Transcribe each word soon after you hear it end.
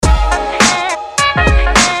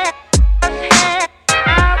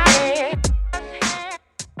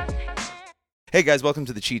Hey guys, welcome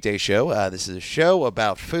to the Cheat Day Show. This is a show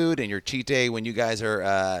about food and your cheat day when you guys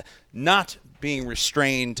are not being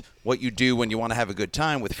restrained, what you do when you want to have a good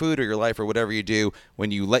time with food or your life or whatever you do, when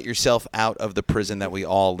you let yourself out of the prison that we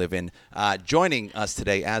all live in. Joining us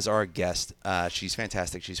today as our guest, she's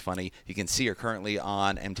fantastic, she's funny. You can see her currently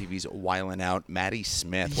on MTV's Wildin' Out, Maddy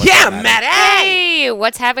Smith. What's up, Maddy? Hey,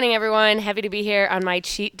 what's happening, everyone? Happy to be here on my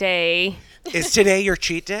cheat day. Is today your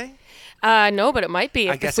cheat day? No, but it might be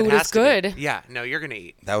if the food is good. Yeah, no, you're going to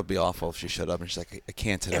eat. That would be awful if she showed up and she's like, I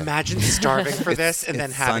can't today. Imagine starving for this and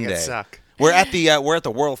then having Sunday. it suck. We're at the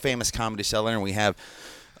world famous Comedy Cellar, and we have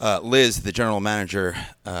Liz, the general manager,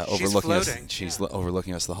 overlooking us. She's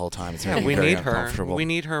overlooking us the whole time. It's We very need her. uncomfortable. We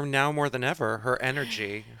need her now more than ever. Her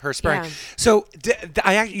energy, her spark. Yeah. So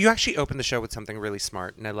you actually opened the show with something really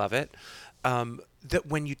smart, and I love it. That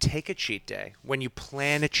when you take a cheat day, when you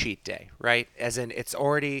plan a cheat day, right? As in, it's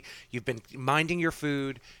already, you've been minding your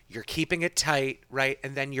food, you're keeping it tight, right?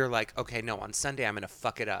 And then you're like, okay, no, on Sunday I'm going to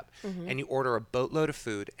fuck it up. Mm-hmm. And you order a boatload of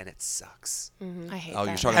food and it sucks. Mm-hmm. I hate Oh,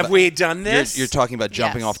 that. you're talking Have about, we done this? You're talking about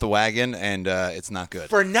jumping Yes. off the wagon, and it's not good.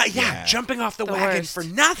 Jumping off the The wagon worst. for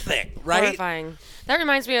nothing, right? Horrifying. That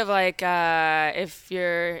reminds me of like if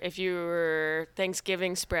your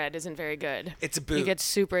Thanksgiving spread isn't very good. It's a boot. You get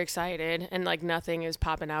super excited and like nothing is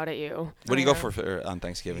popping out at you. What do you go for on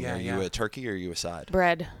Thanksgiving? Yeah, Are you yeah. a turkey or are you a side?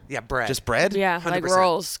 Bread. Yeah, bread. Just bread? Yeah, 100%. like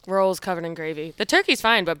rolls covered in gravy. The turkey's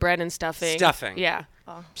fine, but bread and stuffing. Stuffing. Yeah.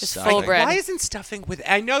 Just Stuffing. full bread. Why isn't stuffing with?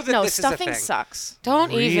 I know that No, this is a stuffing thing. sucks. Don't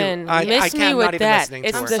Really? even I miss me can't, with not even that. listening to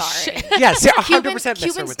It's her. the I'm sorry. shit. Yes, yeah, 100% miss her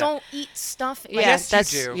Cubans with that. don't eat stuff. Yeah, Yes,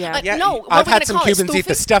 that's you do. yeah. Like, Yeah, no, what I've are we had gonna some call it? Cubans eat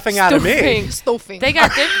the Stoofing? stuffing out of me. Stoofing. Stuffing. They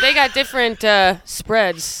got different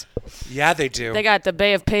spreads. Yeah, they do. They got the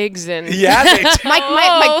Bay of Pigs and yeah, they do.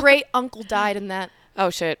 My great uncle died in that. oh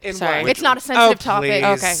shit. In Sorry. what? It's not a sensitive topic.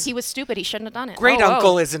 please. Okay. He was stupid. He shouldn't have done it. Great Oh, whoa.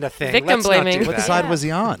 uncle isn't a thing. Victim Let's blaming. Not do What that. side was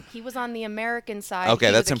he on? He was on the American side. Okay,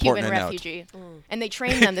 he that's was a important Cuban to note. refugee, and they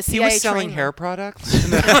trained them. The He CIA was selling trained hair them. products. He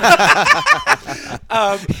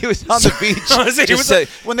was on the beach. He Just was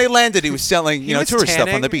when they landed, he was selling He was tourist stuff on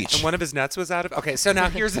tanning, the beach. and one of his nuts was out of. Okay, so now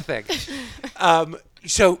here's the thing.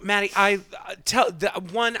 So Maddy, I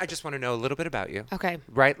just want to know a little bit about you. Okay.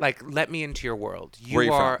 Right, like let me into your world. Where You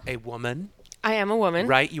you are from? a woman, I am a woman.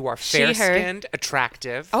 right? You are She, her. fair-skinned,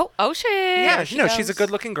 attractive. Oh shit. yeah, she no, she's a goes.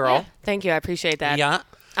 good-looking girl. Thank you. I appreciate that. Yeah,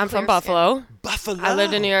 I'm from Clear skin. Buffalo. Buffalo. I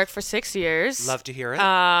lived in New York for 6 years. Love to hear it.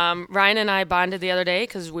 Ryan and I bonded the other day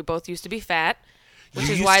because we both used to be fat, which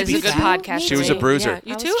You is used why to it's be a good fat? podcast. She for was a me. bruiser. Yeah.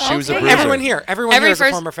 You I was too? fat. She was a Okay. bruiser. Everyone here is a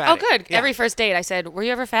former fatty. Oh, good. Yeah. Every first date, I said, "Were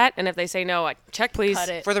you ever fat?" And if they say no, I check, please. Cut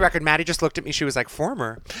it. For the record, Maddy just looked at me. She was like,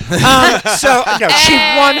 former. So, no, she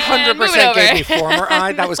 100% moving gave me over. former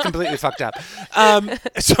eye. That was completely fucked up.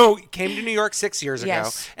 So, came to New York 6 years ago,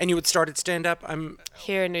 Yes. and you had started stand-up.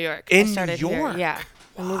 Here in New York. In I started New York? Here. Yeah.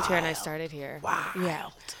 I moved here and I started here. Wow. Yeah.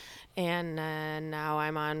 And now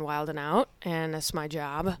I'm on Wildin' Out, and that's my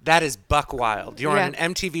job. That is buck wild. You're Yeah. on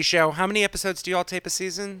an MTV show. How many episodes do you all tape a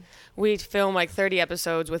season? We film like 30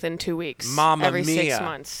 episodes within 2 weeks. Mamma every mia. 6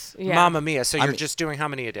 months. Yeah. Mamma mia. So you're mean- just doing how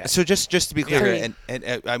many a day? So just to be clear, Three.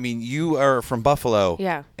 and I mean, you are from Buffalo.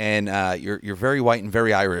 Yeah. And you're very white and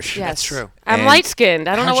very Irish. Yes. That's true. I'm And light skinned.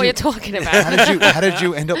 I don't know how'd what you- you're talking How about. did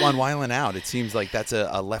you end up on Wildin' Out? It seems like that's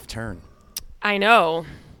a left turn. I know.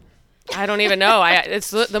 I don't even know. It's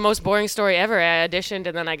the most boring story ever. I auditioned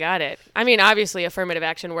and then I got it. I mean, obviously, affirmative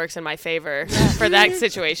action works in my favor for that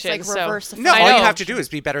situation. It's like so reverse No, I all you know. have to do is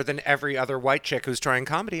be better than every other white chick who's trying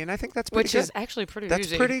comedy, and I think that's pretty Which good. is actually pretty That's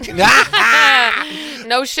easy. pretty good.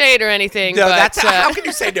 No shade or anything. No, but, that's how can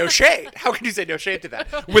you say no shade? How can you say no shade to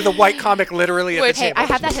that with a white comic literally at Which- the Hey, table? I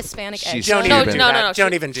have that Hispanic edge. She's Don't no, even do no, that. no, no.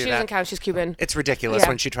 Don't she, even do she that. doesn't count. She's Cuban. It's ridiculous Yeah.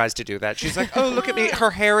 when she tries to do that. She's like, "Oh, look at me.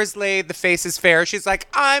 Her hair is laid. The face is fair." She's like,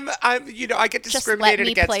 "I'm, I get Just let discriminated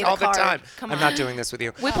me against play the all the card. time. Come I'm on. not doing this with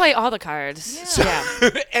you." We play all the cards. Yeah.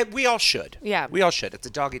 And we all should. Yeah. We all should. It's a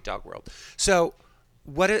dog eat dog world. So,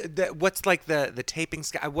 what's like the taping?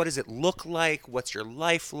 What does it look like? What's your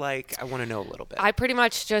life like? I want to know a little bit. I pretty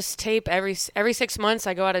much just tape every 6 months.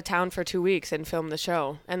 I go out of town for 2 weeks and film the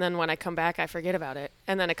show, and then when I come back, I forget about it.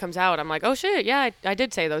 And then it comes out. I'm like, oh shit, yeah, I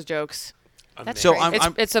did say those jokes. That's So great.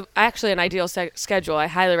 It's actually an ideal schedule. I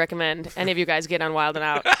highly recommend any of you guys get on Wild and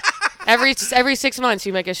Out. every 6 months,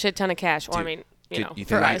 you make a shit ton of cash. Well, I mean, you know, think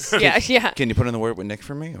for I- us. Yeah, yeah. Can you put in the word with Nick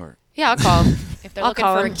for me, or Yeah, I'll call him. If they're I'll looking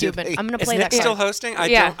call for a him. Cuban, I'm gonna Is play Nick that still card. hosting?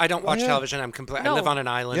 Yeah. I don't watch Yeah. television. I No. live on an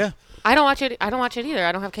island. Yeah. I don't watch it. I don't watch it either.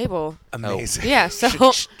 I don't have cable. Amazing. Yeah, so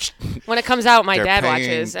when it comes out, my They're dad paying-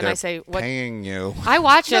 watches, and I they're say, "What?" paying you. I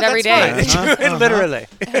watch it every day. That's fine. Literally.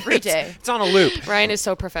 Every day. It's on a loop. Ryan is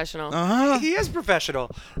so professional. He is professional.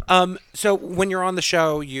 So when you're on the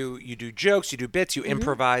show, you do jokes, you do bits, you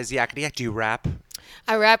improvise, yakety yak. Do you rap?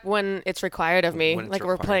 I rap when it's required of me. When it's Like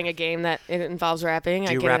we're required. playing a game that it involves rapping. Do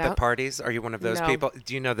I you get rap it at out. parties? Are you one of those No. people?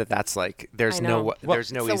 Do you know that that's like there's I no know.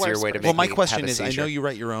 there's no It's the easier worst way to person. make Well, my me question have a is, I know seizure. you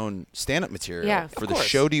write your own stand-up material. Yeah, For of the course.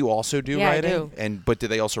 show, do you also do Yeah, I writing? do. But do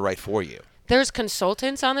they also write for you? There's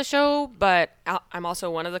consultants on the show, but I'm also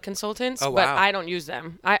one of the consultants. Oh, But wow. I don't use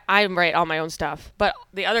them. I write all my own stuff. But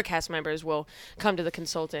the other cast members will come to the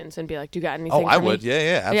consultants and be like, "Do you got anything?" Oh, I for me?" would.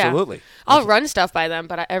 Yeah, absolutely. I'll run stuff by them,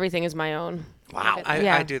 but everything is my own. Wow.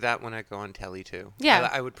 Yeah. I do that when I go on telly too. Yeah.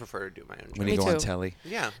 I would prefer to do my own When jokes. you Me go on too. telly.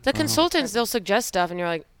 Yeah. The consultants, they'll suggest stuff, and you're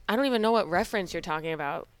like, I don't even know what reference you're talking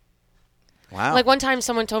about. Wow. Like one time,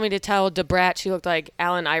 someone told me to tell Debrat she looked like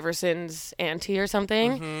Allen Iverson's auntie or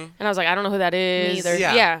something, and I was like, I don't know who that is. Me either.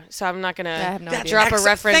 Yeah. So I'm not gonna have no idea. drop a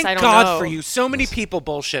reference. Thank I don't God know. for you. So many people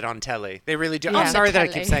bullshit on telly. They really do. Yeah. I'm sorry that I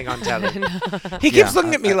Telly. keep saying on telly. He keeps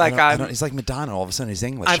looking at me like I I'm. don't- He's like Madonna. All of a sudden, he's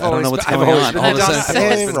English. I've I don't always know what's been- going I've always on. been All of a Madonna. sudden, I've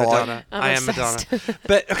always hey, been Roy. Madonna. I'm I am obsessed. Madonna.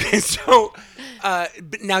 But okay, so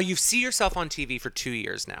but now you see yourself on TV for 2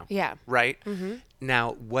 years now. Yeah. Right. Mm-hmm.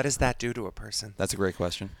 Now, what does that do to a person? That's a great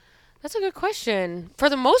question. That's a good question. For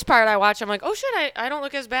the most part, I watch. I'm like, oh shit, I don't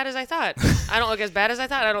look as bad as I thought. I don't look as bad as I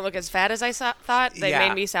thought. I don't look as fat as I thought. They Yeah.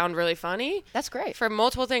 made me sound really funny. That's great. For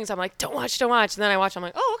multiple things, I'm like, don't watch. And then I watch. I'm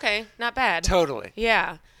like, oh okay, not bad. Totally.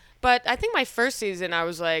 Yeah. But I think my first season, I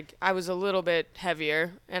was a little bit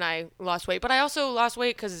heavier and I lost weight. But I also lost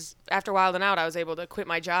weight because after Wild 'N Out, I was able to quit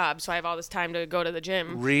my job. So I have all this time to go to the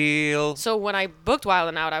gym. Real. So when I booked Wild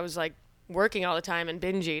 'N Out, I was like working all the time and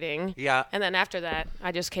binge eating. Yeah. And then after that,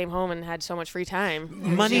 I just came home and had so much free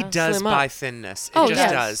time. Money Yeah. does Slim up. buy thinness. It Oh, just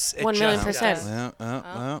yes. does. It 1,000,000%. just does.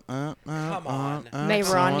 Come on.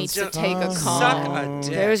 Mayron needs to take a Suck call. a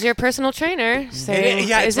dick. There's your personal trainer saying,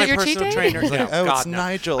 Yeah, is it's it my your cheat personal day? trainer. No, Oh, God, it's no.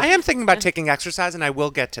 Nigel. I am thinking about taking exercise, and I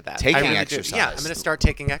will get to that. Taking I really do. exercise. Yeah, I'm going to start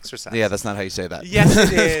taking exercise. Yeah, that's not how you say that. Yes,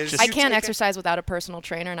 it is. I can't exercise without a personal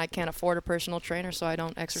trainer, and I can't afford a personal trainer, so I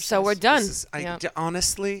don't exercise. So we're done. Yeah.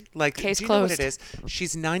 Honestly, like, Case do you know what it closed. is?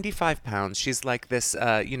 She's 95 pounds. She's like this, she's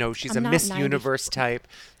I'm a not Miss 90. Universe type.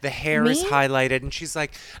 The hair is Me? highlighted, and she's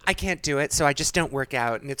like, I can't do it, so I just don't work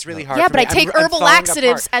out, and it's really hard. Yeah, for but me. I take I'm herbal falling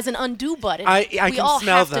laxatives apart. as an undo button. I we can all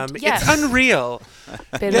smell have them. To, yes. It's unreal.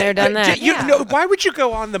 Been there, done that. You know, why would you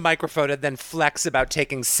go on the microphone and then flex about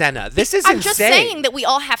taking Senna? This is I'm insane. just saying that we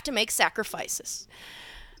all have to make sacrifices.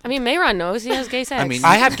 I mean, Mayron knows he has gay sex. I mean,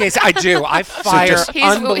 I have gays. I do. I fire just-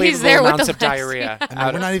 unbelievable he's there with amounts the of legs. diarrhea. I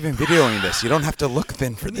mean, we're not even videoing this. You don't have to look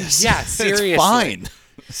thin for this. Yeah, seriously. It's fine.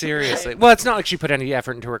 Seriously. Well, it's not like she put any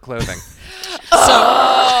effort into her clothing.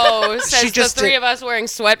 oh, says She the just three did- of us wearing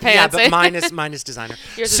sweatpants. Yeah, but mine is designer.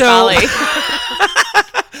 Yours is so, Bali.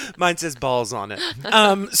 Mine says balls on it.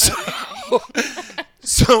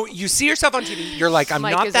 So you see yourself on TV. You're like, I'm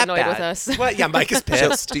Mike not is that annoyed bad. with us. Well, yeah, Mike is So,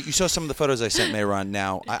 pissed. you saw some of the photos I sent Mayron.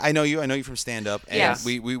 Now I know you. I know you from stand up. And Yes.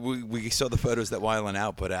 we saw the photos that Wild 'N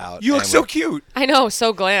Out put out. You look and so we're- cute. I know,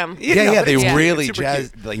 so glam. Yeah, they Yeah. really Super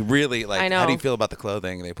jazz. Like really, like. I How do you know. feel about the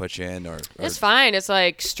clothing they put you in? Or It's fine. It's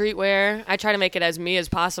like streetwear. I try to make it as me as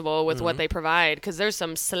possible with what they provide because there's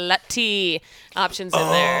some slutty options in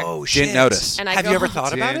there. Oh, shit. Didn't notice. And I Have go, you ever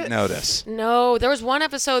thought about Didn't it? notice. No, there was one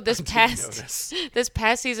episode this notice.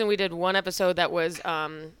 past season we did one episode that was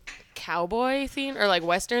cowboy themed or like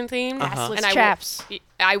western themed. Assless And chaps.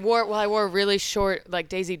 I wore really short like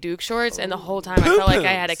Daisy Duke shorts and the whole time I felt like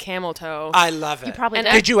I had a camel toe. I love it. You probably And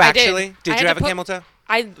did. Did you I did. actually? I Did had you to have a put- camel toe?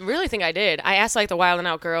 I really think I did. I asked like the Wild 'N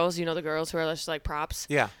Out girls, you know, the girls who are just like props.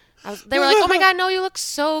 Yeah. They were like, "Oh my god, no, you look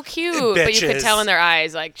so cute," but you could Bitches. tell in their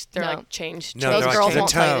eyes like they're No. like changed. No, Those they're girls like, the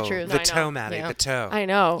won't tell you the toe. truth. The I know. toe, Maddie. Yeah. The toe. I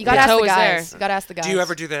know. You gotta The ask toe the is guys. there. You gotta ask the guys. Do you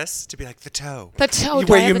ever do this to be like the toe? The toe. do I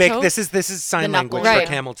Where have you the make toe? this is sign The language knuckles. for right,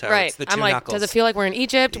 camel toe. right. It's the 2 I'm like, knuckles. does it feel like we're in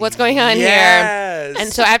Egypt? What's going on Yes. here?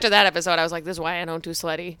 And so after that episode, I was like, this is why I don't do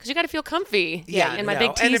slutty because you got to feel comfy. Yeah, in my no. big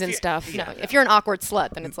And tees if and you- stuff. yeah. No, if you're an awkward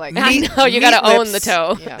slut, then it's like I Meat- know you got to meat own the lips.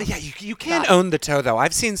 toe. yeah. Yeah, you can Got it. own the toe though.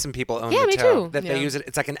 I've seen some people own Yeah, the me toe. too. That they Yeah. use it.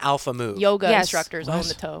 It's like an alpha move. Yoga Yes. instructors own What?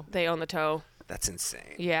 the toe. They own the toe. That's insane.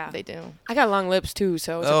 Yeah, They do. I got long lips too,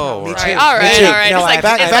 so it's a Oh, problem. me Sorry. too. All right, Me too. all right. No, It's I- like,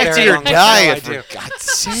 Back, it's back very to your long. diet, No, I for do. God's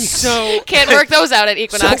sake. So Can't work those out at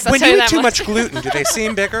Equinox. I'll when tell you you eat that too much. much gluten, do they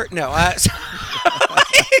seem bigger? No.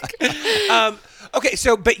 Okay,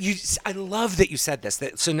 but I love that you said this.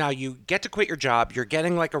 So now you get to quit your job. You're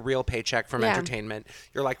getting like a real paycheck from entertainment.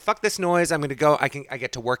 You're like, fuck this noise. I'm going to go. I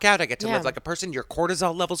get to work out. I get to live like a person. Your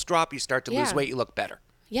cortisol levels drop. You start to lose weight. You look better.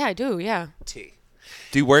 Yeah, I do. Yeah. T.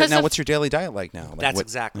 Do you work now? What's your daily diet like now? Like That's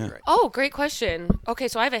exactly right. Oh, great question. Okay,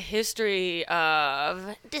 so I have a history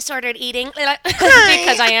of disordered eating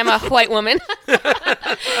because I am a white woman.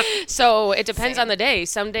 So it depends on the day.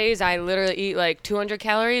 Some days I literally eat like 200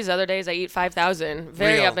 calories. Other days I eat 5,000.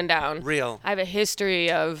 Very up and down. Real. I have a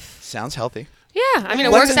history of. Sounds healthy. Yeah, I mean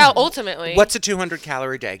it works out ultimately. What's a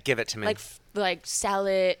 200-calorie day? Give it to me. Like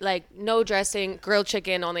salad, like no dressing, grilled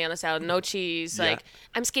chicken only on the salad, no cheese. Yeah. Like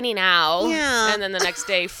I'm skinny now. Yeah. And then the next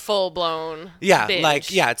day, full blown. Yeah,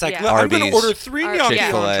 binge. It's like Yeah. look, I'm going to Arby's. order 3 gnocchi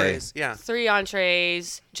Chick-fil-A. entrees. Yeah. 3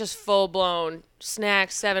 entrees, just full blown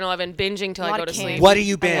snacks, 7-Eleven, binging till I go to sleep. What do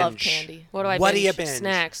you binge? I love candy. What do I What binge? do you binge?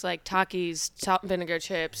 Snacks like Takis, salt and vinegar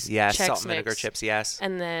chips. Yes, Chex salt and vinegar Mix. chips, yes.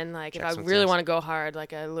 And then like if Chex I Mix, really yes. want to go hard,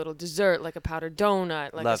 like a little dessert, like a powdered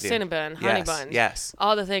donut, like Love a you. Cinnabon, honey Yes, buns. yes.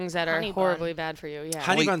 All the things that are Honey horribly bun. bad for you. Yeah.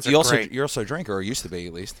 Honey buns you are also great. you're also a drinker, or used to be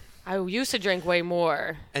at least. I used to drink way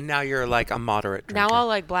more. And now you're like a moderate drinker. Now I'll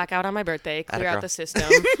like black out on my birthday, clear Atta out girl. the system.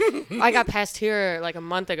 I got past here like a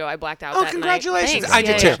month ago. I blacked out Oh, that congratulations. night. I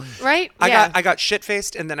did Yeah, too. yeah. Right? I yeah. got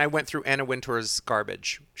shit-faced, and then I went through Anna Wintour's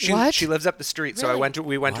garbage. What? She lives up the street, so Really?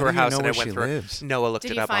 we went to Why her do you house, know and I where went she through. lives? Noah looked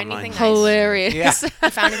Did it you up find online. anything nice? Hilarious. Yeah. You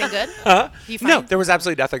found anything good? Huh? You find No, there was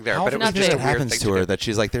absolutely nothing there, How but it often was do you just think a it weird happens thing to her do. that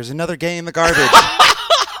she's like, "There's another game in the garbage."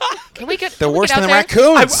 Can we get? They're can we worse get than out the there?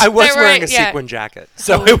 raccoons. I was They were- wearing a yeah. sequin jacket,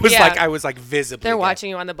 so it was yeah. like I was like visibly. They're gay. watching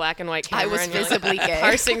you on the black and white camera. I was and you're, visibly like, gay.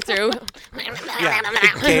 parsing through. Yeah,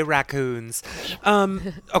 gay raccoons.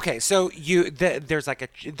 Okay, so there's a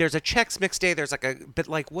Chex Mix day. There's like but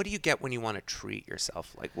like, what do you get when you want to treat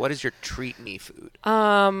yourself? Like, what is your treat me food?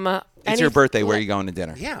 It's your birthday. Where are you going to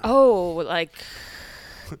dinner? Yeah. Oh, like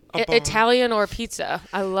A bar. Italian or pizza.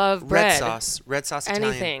 I love bread. Red sauce Italian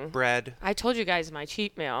Anything. bread. I told you guys my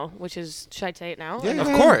cheat meal, which is, should I say it now? Yeah, Of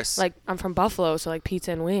course. Like I'm from Buffalo, so like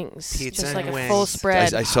pizza and wings. Pizza just and like wings. a full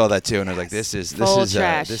spread. I saw that too, and I was like, "This is Full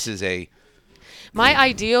trash. a." My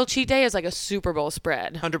ideal cheat day is like a Super Bowl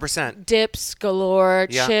spread. 100%. Dips galore,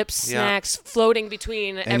 Yeah, chips, yeah. snacks floating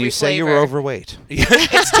between And every you say you flavor. were overweight.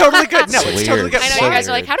 It's totally good. No, it's Weird. totally good. I know So you guys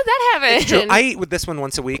are like, weird. how did that happen? True. I eat with this one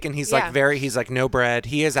once a week, and he's Yeah. he's like no bread.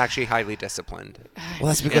 He is actually highly disciplined. Well,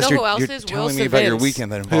 that's because know who else you're is? telling Will me about your Savins.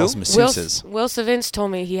 weekend that involves masseuses. Will Savins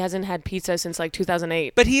told me he hasn't had pizza since like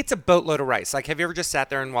 2008. But he eats a boatload of rice. Like, have you ever just sat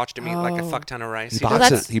there and watched him eat like a Oh. fuck ton of rice? He does boxes.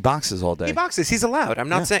 that's- He boxes all day. He boxes. He's allowed. I'm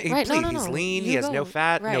not saying Right, no, please. no, He's no. lean. You He has go. no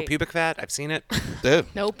fat, no Right. pubic fat. I've seen it. Dude,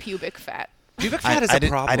 No pubic fat. Pubic fat is a I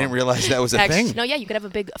didn't, problem. I didn't realize that was a Actually, thing. No, yeah, you could have a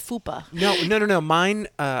big fupa. No. Mine,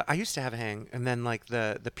 I used to have a hang, and then like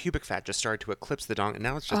the pubic fat just started to eclipse the dong, and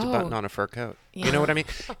now it's just a button Oh. on a fur coat. Yeah. You know what I mean?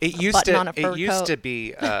 It used button to. on a fur It used coat. to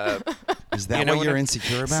be. Is that You know what what you're I-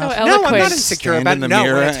 insecure So about? No, I'm not Eloquent. insecure Stand about in the no.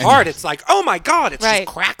 mirror When it's and- hard. It's like, oh my god, it's Right.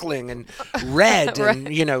 just crackling and red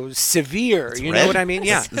and severe. You know red? what I mean?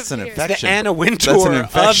 Yeah. It's an Severe. It's infection. the Anna That's Wintour an of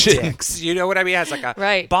infection. dicks. You know what I mean? It has like a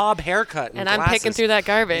Right. bob haircut and I'm picking glasses. through that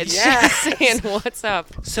garbage. Yes. Saying, what's up?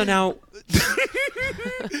 So now,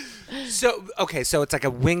 so it's like a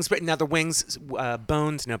wings, but now the wings,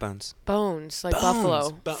 bones, no bones. Bones, like Bones.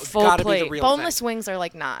 buffalo. Full Gotta plate. be the real Boneless thing. wings are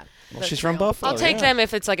like not. Well, the she's from real- Buffalo. I'll take yeah. them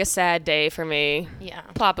if it's like a sad day for me. Yeah.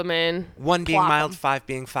 Plop them in. One being Plop 'em. mild, 5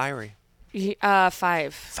 being fiery.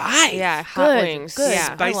 5. 5. Yeah, hot Good, wings. good.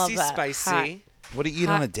 Yeah. I love Spicy, that. spicy. What do you eat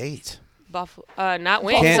on a date? Buffalo. Not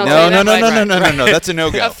wings. Can't, I'll no, tell you no, that no, much. no, no, no, no, no. That's a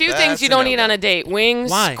no-go. A few things you don't eat on a date: wings,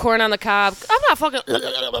 Why? corn on the cob. I'm not fucking.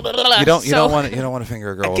 You don't want to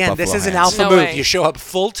finger a girl. Again, with this buffalo is an hands. alpha No move. way. You show up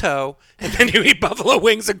full toe, and then you eat buffalo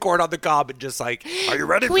wings and corn on the cob, and just like, are you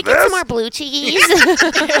ready Can for we this? get some more blue cheese?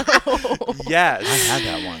 Yes. I had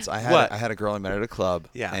that once. What? I had a girl I met at a club.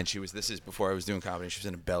 Yeah. And this is before I was doing comedy. She was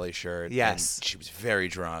in a belly shirt. Yes. And she was very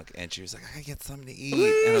drunk. And she was like, I gotta get something to eat.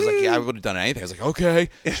 And I was like, yeah, I would have done anything. I was like, okay.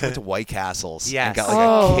 She went to White Castles. Yes. And got like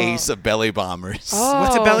Oh. a case of belly bombers.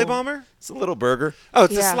 What's a belly Oh. bomber? It's a little burger. Oh,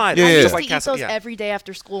 it's a Yeah. slide. Yeah, It's yeah, just yeah. used like to eat Castle- those yeah. every day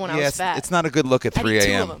after school when I Yeah, was fat. it's not a good look at I 3 ate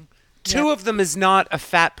 2 a.m. of them. Two of them is not a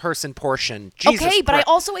fat person portion. Jesus Okay, but I Christ.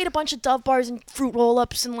 also ate a bunch of Dove bars and fruit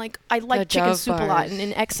roll-ups, and like I like The chicken Dove soup a lot, bars. and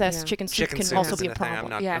in excess, Yeah. chicken soup Chicken can soup also isn't be a a thing. I'm problem.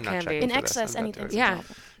 not, Yeah, I'm it not can checking be. In for this. excess, I'm not anything's doing a Yeah.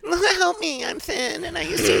 problem. Help me, I'm thin, and I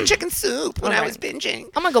used to eat chicken soup when I Alright. was binging.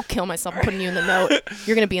 I'm gonna go kill myself. I'm putting you in the note.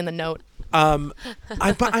 You're gonna be in the note.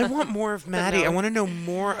 But I want more of Maddy. I want to know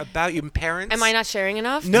more about you. Parents? Am I not sharing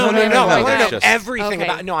enough? No. No, I want that's to know just- everything Okay.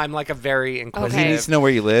 about. No, I'm like a very inquisitive. Okay. He needs to know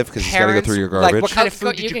where you live because he's got to go Parents, through your like, garbage. what kind of Go-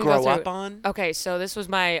 food did you can grow go up through- on? Okay, so this was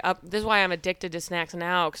this is why I'm addicted to snacks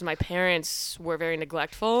now, because my parents were very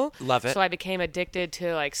neglectful. Love it. So I became addicted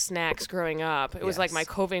to like snacks growing up. It was like Yes. my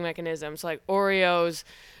coping mechanism. So like Oreos,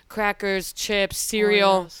 crackers, chips,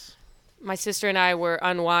 cereal. Yes. My sister and I were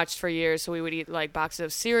unwatched for years, so we would eat like boxes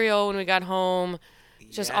of cereal when we got home.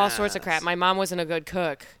 Just all sorts of crap. Yes. My mom wasn't a good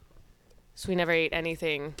cook, so we never ate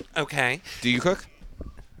anything. Okay. Do you cook?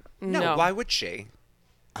 No. Why would she?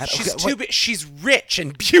 I don't- She's okay, too big. She's rich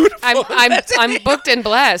and beautiful. I'm booked and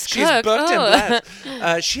blessed. She's Cook. booked Ugh. and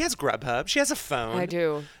blessed. She has Grubhub. She has a phone. I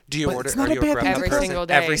do. Do you But order? it's not are a you bad Grubhub thing. Every person? single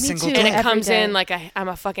day. Every Me single too. day. And it Every comes day. in like I'm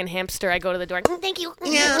a fucking hamster. I go to the door. Thank you.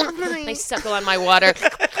 I suckle on my water.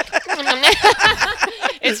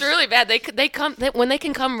 It's really bad. When they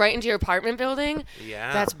can come right into your apartment building.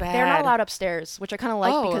 Yeah. That's bad. They're not allowed upstairs, which I kind of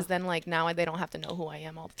like Oh. because then like now they don't have to know who I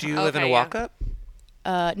am all the Do time. you live in a Okay, yeah. walk-up?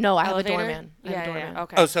 No, I have a Elevator? doorman. I have a Yeah, doorman. yeah.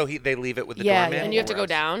 Okay. Oh, so they leave it with the Yeah, doorman. yeah, And you have to go Gross.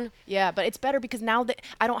 down. Yeah, but it's better because now that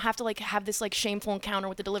I don't have to like have this like shameful encounter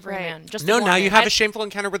with the delivery Right. man. Just No, the now you doorman. have a shameful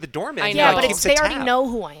encounter with the doorman. I He, know. Yeah, like, but keeps it's a they already tab. know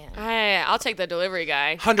who I am. I'll take the delivery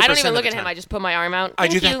guy. 100% I don't even of look the at him. time. I just put my arm out. I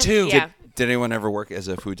do Thank that you. too. Yeah. Did anyone ever work as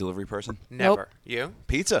a food delivery person? Never. You?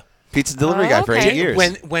 Pizza delivery guy for okay. 8 years.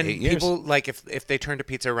 When 8 years. people like if they turned a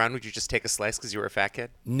pizza around, would you just take a slice because you were a fat kid?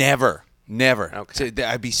 Never. Okay. So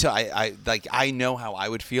I'd be so I know how I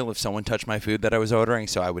would feel if someone touched my food that I was ordering,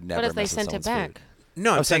 so I would never. What if they mess with sent it someone's back? food.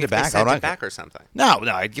 No, I'm Oh, saying send if it back. they sent I it don't- back or something. No,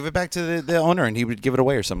 I'd give it back to the owner, and he would give it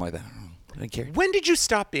away or something like that. I didn't care. When did you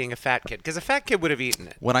stop being a fat kid? Because a fat kid would have eaten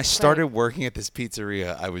it. When I started working at this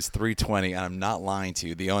pizzeria, I was 320, and I'm not lying to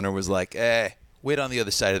you. The owner was like, wait on the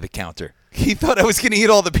other side of the counter. He thought I was going to eat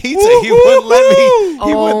all the pizza. He wouldn't let me. He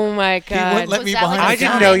Oh wouldn't- my He wouldn't God. let Was me that behind like I the a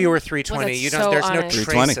didn't counter. know you were 320. Was You that don't. so There's no honest? trace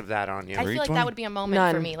 320. of that on you. I feel like 320? that would be a moment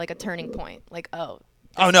for None. me, like a turning point. Like, oh,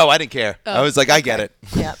 Oh, no, I didn't care. I was like, I get it.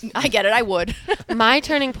 yeah, I get it. I would. My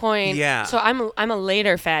turning point. Yeah. So I'm a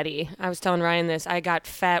later fatty. I was telling Ryan this. I got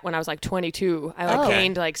fat when I was like 22. I like Oh.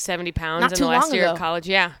 gained like 70 pounds Not in too the last long year of ago. college.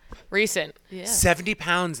 Yeah, recent. Yeah. 70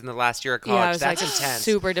 pounds in the last year of Yeah, college. I was, That's like, intense.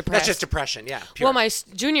 super That's depressed. just depression. Yeah. Pure. Well, my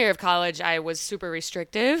junior year of college, I was super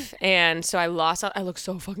restrictive, and so I lost. I looked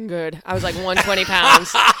so fucking good. I was like 120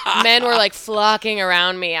 pounds. Men were like flocking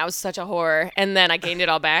around me. I was such a whore, and then I gained it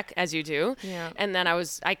all back, as you do. Yeah. And then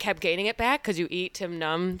I kept gaining it back because you eat to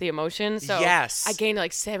numb the emotion. So Yes. I gained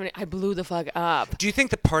like 70. I blew the fuck up. Do you think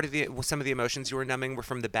that part of some of the emotions you were numbing were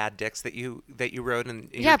from the bad dicks that you wrote in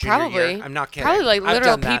your Yeah, junior probably. year? I'm not kidding. Probably like I've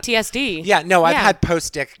literal done that. PTSD. Yeah, no, I've Yeah. had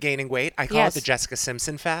post-dick gaining weight. I call Yes. it the Jessica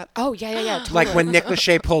Simpson fat. Oh yeah, totally. Like when Nick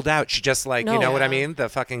Lachey pulled out, she just like, you No. know what I Yeah. mean? The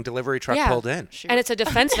fucking delivery truck Yeah. pulled in. And it's a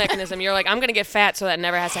defense mechanism. You're like, I'm gonna get fat, so that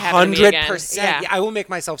never has to happen to me again. 100%. Yeah. Yeah, I will make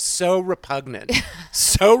myself so repugnant,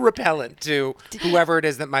 so repellent to whoever it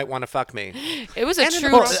is that might want to fuck me. It was a And in the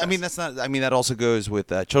true. process- I mean, that's not. I mean, that also goes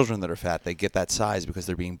with children that are fat. They get that size because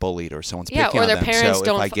they're being bullied or someone's Yeah, picking or on their them. parents so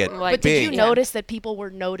don't if I fu- get like- But did you big, Yeah. notice that people were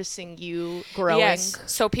noticing you growing, Yes.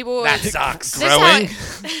 So people. That sucks. This is how I-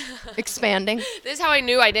 expanding? This is how I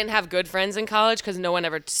knew I didn't have good friends in college because no one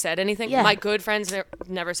ever said anything. Yeah. My good friends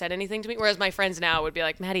never said anything to me, whereas my friends now would be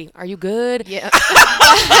like, Maddie, are you good? Yeah.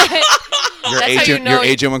 your That's how agent, you know your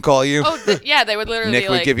you- agent would call you. Oh, yeah, they would literally Nick be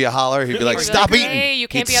would like, give you a holler. He'd be like, He'd be "Stop like, eating! "Hey, you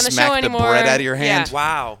can't He'd be on the show smack anymore." the bread out of your Yeah. hand.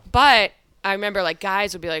 Wow. But I remember like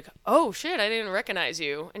guys would be like, oh shit, I didn't recognize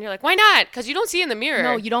you. And you're like, why not? Because you don't see in the mirror.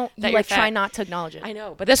 No, you don't. You that you're like try fat. not to acknowledge it. I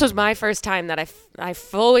know, but this was my first time that I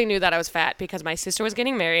fully knew that I was fat because my sister was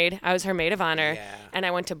getting married. I was her maid of honor, Yeah. and I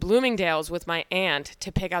went to Bloomingdale's with my aunt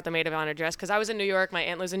to pick out the maid of honor dress because I was in New York. My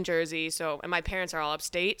aunt lives in Jersey, and my parents are all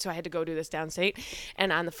upstate, so I had to go do this downstate.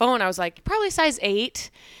 And on the phone, I was like, probably size 8.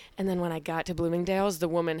 And then when I got to Bloomingdale's, the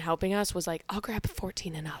woman helping us was like, I'll grab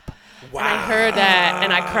 14 and up. Wow. And I heard that,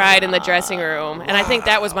 and I cried in the dressing room. And I think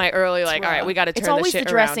that was my early, like, all right, we got to turn It's this always shit the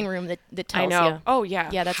dressing around. room that I tells know. you. Oh, yeah.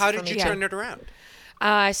 Yeah, that's How for did you me. turn it around?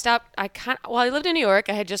 I stopped. Well, I lived in New York.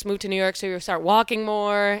 I had just moved to New York, so you start walking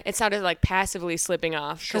more. It started like passively slipping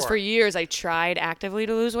off. Because Sure. for years I tried actively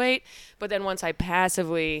to lose weight, but then once I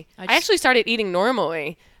passively, I just- actually started eating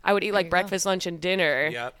normally. I would eat like you go. breakfast, lunch, and dinner,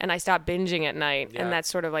 Yep. and I stopped binging at night, Yep. and that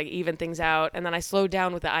sort of like evened things out. And then I slowed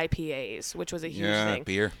down with the IPAs, which was a huge Yeah, thing.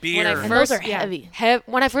 beer. When I Beer. And those first, are heavy.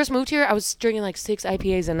 when I first moved here, I was drinking like 6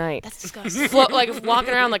 IPAs a night. That's disgusting. Like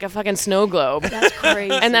walking around like a fucking snow globe. That's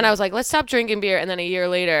crazy. And then I was like, let's stop drinking beer. And then a year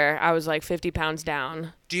later, I was like 50 pounds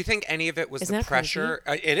down. Do you think any of it was Isn't the that pressure?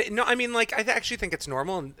 No, I mean, like, I actually think it's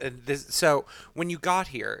normal. And so when you got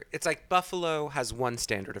here, it's like Buffalo has one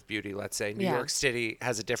standard of beauty, let's say. New Yeah. York City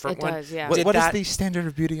has a different It one. does, yeah. What Did is that- the standard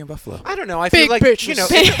of beauty in Buffalo? I don't know. I Big feel like, bitches. you know.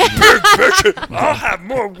 Big bitches. I'll have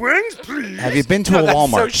more wings, please. Have you been to No, a that's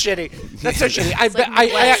Walmart? so shitty. That's so shitty.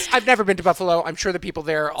 I've never been to Buffalo. I'm sure the people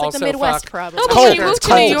there It's also like the Midwest, fuck. probably. No, but cold. when you move It's to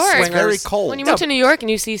New cold. York, It's very cold. when you No, move to New York and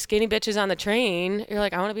you see skinny bitches on the train, you're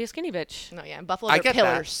like, I want to be a skinny bitch. No, yeah, in Buffalo, I they're get that.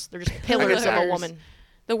 pillars. They're just pillars of a Pillars. woman.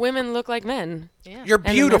 The women look like men. Yeah. You're the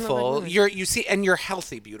men look like beautiful. women. You see, and you're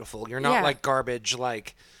healthy, beautiful. You're not Yeah. like garbage.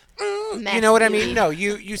 Like, you Meth know what I beauty. mean? No,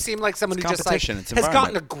 you seem like someone It's who just like competition. It's has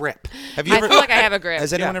gotten a environment. grip. Have you I ever? feel like I have a grip.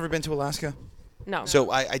 Has anyone Yeah. ever been to Alaska? No. So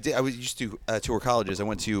I did. I was used to tour colleges. I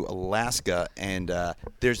went to Alaska, and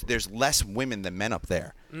there's less women than men up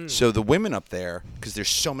there. So the women up there, because there's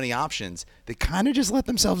so many options, they kind of just let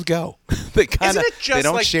themselves go. They kind of it just they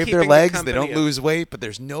don't like shave keeping their the legs. They company don't of- lose weight, but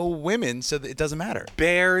there's no women, so it doesn't matter.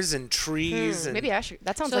 Bears and trees. And Maybe I should.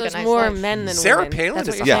 That sounds so like there's a nice more life. men than Sarah women. Palin That's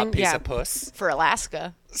is what a you're hot saying? piece Yeah. of puss. for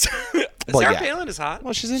Alaska. Well, Sarah yeah. Palin is hot.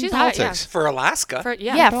 Well, she's in She's hot, politics. For Alaska.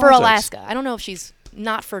 Yeah. Yeah, for politics. Alaska. I don't know if she's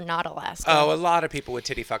not for not Alaska. Oh, a lot of people would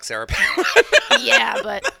titty fuck Sarah Palin. yeah,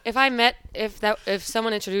 but If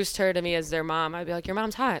someone introduced her to me as their mom, I'd be like, your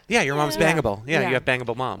mom's hot. Yeah, your mom's Yeah. bangable. Yeah, Yeah. you have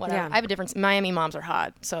bangable mom. whatever. Yeah. I have a difference. Miami moms are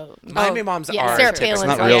hot, so Miami moms yeah, are Sarah typically-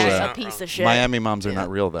 Palin's not real, like though. a piece of shit. Miami moms are not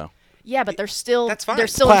real though. Yeah, but they're still That's fine. they're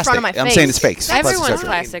It's still in front of my plastic. I'm face. saying it's fake. Plastic Everyone's surgery.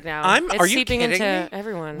 plastic now. Are It's you seeping kidding into me?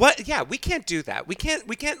 everyone. What? Yeah, we can't do that. We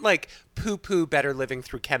can't like poo-poo better living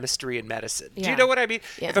through chemistry and medicine. Do you Yeah. know what I mean?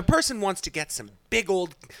 Yeah. If a person wants to get some big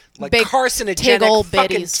old like Big carcinogenic tig-old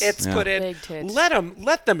fucking bitties. tits Yeah. put in, Big tits.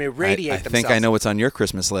 let them irradiate I themselves. think I know what's on your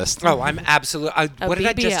Christmas list. Oh, I'm absolutely. What did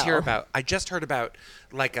I just hear BBL. about? I just heard about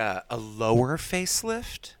like a lower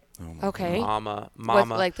facelift. Okay. Mama, With,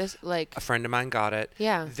 like this, like. a friend of mine got it.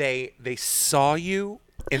 Yeah. They saw you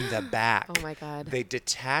in the back. Oh, my God. They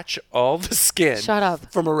detach all the skin. Shut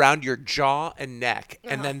up. From around your jaw and neck,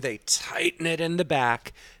 and then they tighten it in the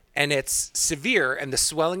back, and it's severe, and the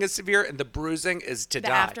swelling is severe, and the bruising is to The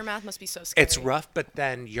die. aftermath must be so scary. It's rough, but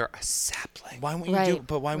then you're a sapling. Why won't you do? Right,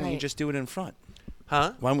 But why won't you right. just do it in front?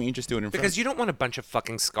 Huh? Why won't you just do it in Because front? you don't want a bunch of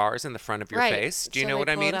fucking scars in the front of your Right. face. Do you So know they what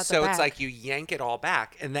I pull it mean? out the So it's back. like you yank it all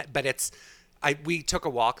back, and that. But it's, we took a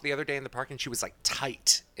walk the other day in the park, and she was like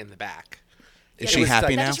tight in the back. Is It she was happy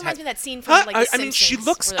like- That now? just reminds me of that scene from Huh? like The I mean, she Simpsons,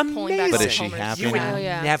 looks where they're pulling back amazing. all But the is she Homers. happy You would now? Oh,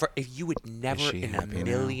 yeah. never, you would never she in a happy now?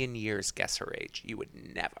 million years guess her age. You would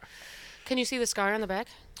never. Can you see the scar on the back?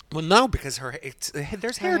 Well, no, because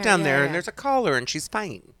there's hair hair, down yeah, there, yeah. and there's a collar, and she's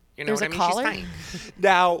fine. You know There's what I a mean? collar? She's fine.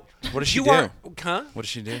 Now, What does she you do? are- Huh? What does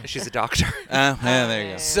she do? She's a doctor. Yeah, there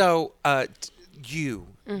you go. So,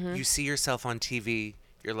 you see yourself on TV.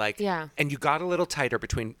 You're like, Yeah. And you got a little tighter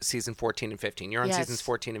between season 14 and 15. You're on Yes. seasons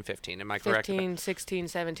 14 and 15. Am I correct? 15, 16,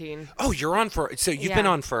 17. Oh, you're on for. So you've Yeah. been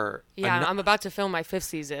on for. Yeah, I'm about to film my 5th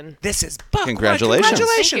season. This is buck. Congratulations.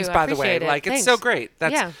 Congratulations, Thank you, I by the way. appreciate it. Like it's so Thanks. great.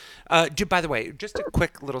 That's Yeah. by the way, just a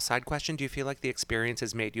quick little side question. Do you feel like the experience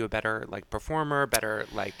has made you a better like performer, better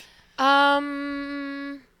like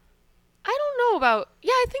I don't know about.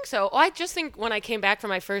 Yeah, I think so. I just think when I came back from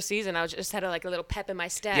my first season, I was just had like a little pep in my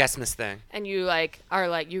step. yes, Miss Thing? And you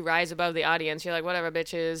you rise above the audience. You're like, whatever,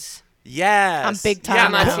 bitches. Yes. I'm big time Yeah,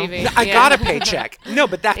 I'm on now. TV. I Yeah. got a paycheck. No,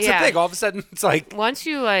 but that's Yeah. the thing. All of a sudden, it's like Once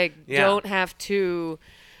you Yeah. don't have to.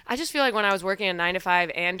 I just feel like when I was working a 9 to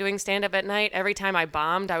 5 and doing stand up at night, every time I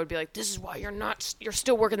bombed, I would be like, "This is why you're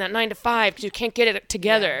still working that 9 to 5 because you can't get it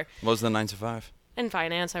together." What was the 9 to 5? In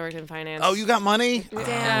finance, I worked in finance. Oh, you got money? Damn,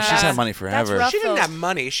 Oh, she's had money forever. rough. she didn't though. have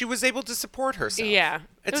money. She was able to support herself. Yeah, it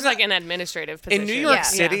It's was not- like an administrative position. In New York Yeah.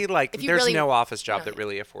 City, like If you there's really- no office job no. that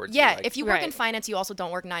really affords. Yeah, you, like, if you work in Right. finance, you also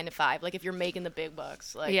don't work 9 to 5. Like if you're making the big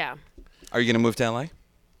bucks. Like Yeah. Are you gonna move to LA?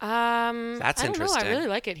 That's I don't know. interesting. I really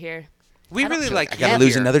like it here. we really like. I gotta you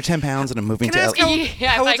lose here. another 10 pounds and I'm moving Can I to ask LA. how, Yeah,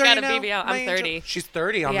 how if I old are got you a now, BBL, I'm my angel? 30. She's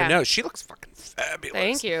 30 on Yeah. the nose. She looks fucking fabulous.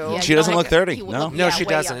 Thank you. Yeah, She doesn't you look 30, you would no. look- No, yeah, she way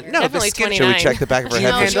doesn't. younger. No, the Definitely skin. 29. Should we check the back of her You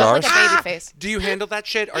head know, for you look scars? like a baby face. Do you handle that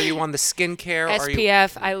shit? Are you on the skincare? Are you?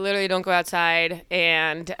 SPF. I literally don't go outside,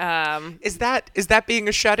 and Is that being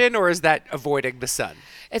a shut-in or is that avoiding the sun?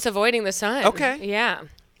 it's avoiding the sun. Okay. Yeah.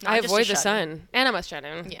 No, I I'm just a avoid the shut-in. sun, and I'm a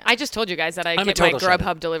shut-in. Yeah. I just told you guys that I I'm a get my total shut-in.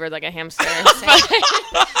 Grubhub delivered like a hamster.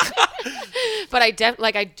 But I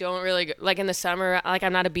don't really like in the summer. Like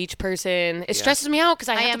I'm not a beach person. It stresses me out because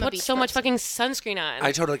I have am to a put beach so much person. fucking sunscreen on.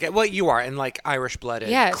 I totally get. Well, you are, and like Irish blooded.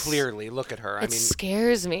 Yes. Clearly, look at her. I it mean,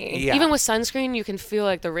 scares me. Yeah. Even with sunscreen, you can feel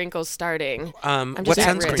like the wrinkles starting. I'm what just at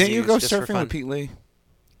sunscreen risk. do Didn't you use go just for surfing fun? with Pete Lee?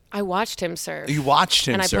 I watched him surf. You watched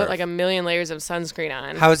him and surf. I put like a million layers of sunscreen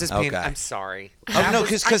on. How is this being? Okay. I'm sorry. Oh, no,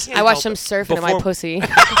 because I watched him surf into my before- pussy.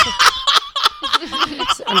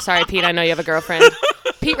 I'm sorry, Pete. I know you have a girlfriend.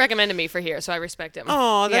 Pete recommended me for here, so I respect him.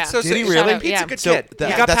 Oh, that's so Yeah. sweet. Did he Shout really? out. Pete's Yeah. a good So kid. that-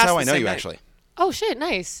 You got that's past how the I know same you, night. actually. Oh shit,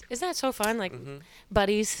 nice. Isn't that so fun? Like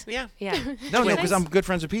buddies. Yeah. Yeah. No, Yeah. because I'm good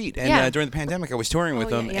friends with Pete. And Yeah. during the pandemic, I was touring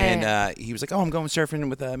with Oh, him, yeah, yeah, and he was like, "Oh, I'm going surfing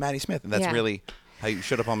with Maddie Smith," and that's Yeah. really how you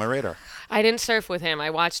showed up on my radar. I didn't surf with him. I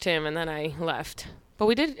watched him and then I left. But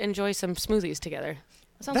we did enjoy some smoothies together.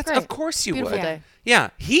 Sounds That's great. of course you Beautiful would. day. Yeah,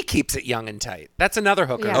 he keeps it young and tight. That's another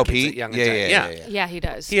hooker. Yeah. who Oh, keeps Pete? it young Yeah, and yeah, tight. yeah. Yeah, he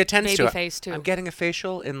does. He attends Baby to it. face too. I'm getting a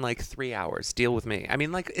facial in like 3 hours. Deal with me. I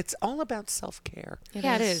mean, like, it's all about self-care.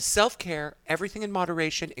 Yeah, it is. Self-care, everything in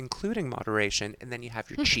moderation, including moderation, and then you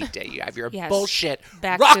have your cheat day. You have your Yes. bullshit,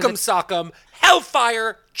 Back to rock'em the- sock'em,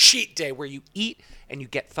 hellfire cheat day where you eat and you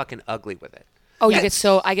get fucking ugly with it. Oh, Yes.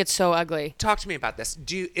 I get so ugly. Talk to me about this.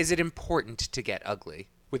 Is it important to get ugly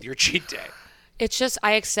with your cheat day? It's just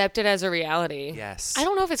I accept it as a reality. Yes. I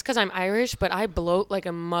don't know if it's because I'm Irish, but I bloat like a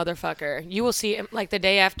motherfucker. You will see, like the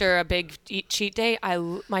day after a big cheat day,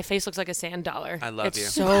 my face looks like a sand dollar. I love you.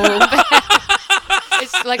 It's so bad.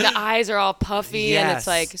 It's like the eyes are all puffy, and Yes.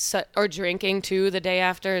 it's like or drinking too the day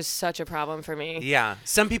after is such a problem for me. Yeah.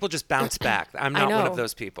 Some people just bounce back. I'm I not one know. of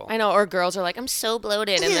those people. I know, or girls are like, I'm so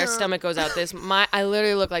bloated, and their stomach goes out I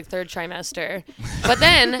literally look like third trimester. But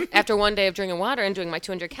then, after one day of drinking water and doing my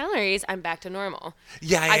 200 calories, I'm back to normal.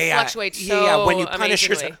 Yeah, yeah, I yeah. fluctuate Yeah, when you so punish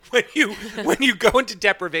amazingly. yourself, when you go into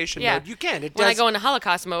deprivation Yeah. mode, you can. It When I does. go into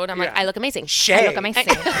Holocaust mode, I'm like, Yeah. I look amazing. Shay. I look amazing.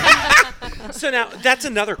 So now that's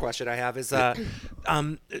another question I have is,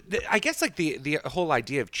 I guess like the whole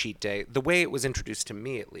idea of cheat day, the way it was introduced to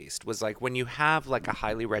me at least, was like when you have like a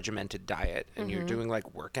highly regimented diet and you're doing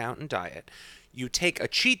like workout and diet, you take a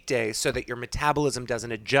cheat day so that your metabolism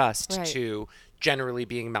doesn't adjust Right. to generally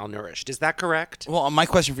being malnourished. Is that correct? Well, my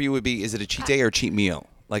question for you would be: is it a cheat day or a cheat meal?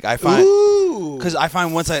 Like I find, because I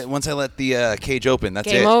find once I let the cage open, that's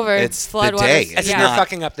Game it. over. It's the Floodwaters. day. As It's in Yeah. you're not-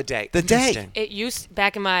 fucking up the day. The day. Interesting. It used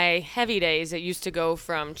back in my heavy days. It used to go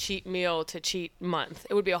from cheat meal to cheat month.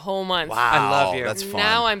 It would be a whole month. Wow, I love you. That's fun.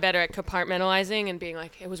 Now I'm better at compartmentalizing and being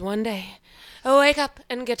like, it was one day. I wake up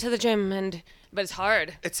and get to the gym, but it's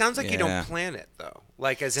hard. It sounds like you Yeah. don't plan it though.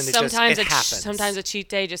 Like as in it Sometimes just it happens. sometimes a cheat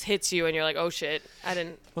day just hits you, and you're like, oh shit, I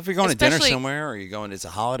didn't. Well, if you're going to dinner Especially- somewhere, or you're going, it's a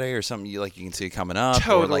holiday or something, you can see it coming up. Or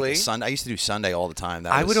Totally. like Sunday. I used to do Sunday all the time.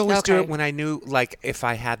 That I was, would always do Okay. it when I knew, like, if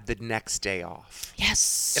I had the next day off.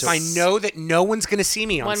 Yes. If I know that no one's going to see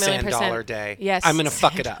me on 1,000,000%. Sand Dollar Day, Yes. I'm going to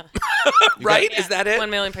fuck it up. Right? Is that it?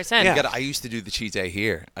 1,000,000%. Yeah. I used to do the cheat day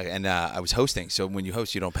here, and I was hosting. So when you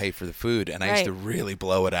host, you don't pay for the food, and I used Right. to really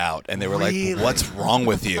blow it out. And they were Really? like, "What's wrong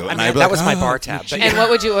with you?" And I mean, I'd be that like, was my "Oh, bar you tab. But cheat." And what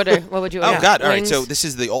would you order? What would you order? Oh God! All right, Wings? so this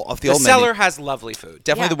is the old the menu. cellar has lovely food.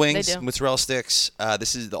 Definitely Yeah, the they wings, do. mozzarella sticks.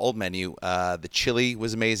 This is the old menu. The chili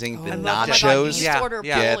was amazing. The I love that. nachos. Oh my God, you used Yeah, to order a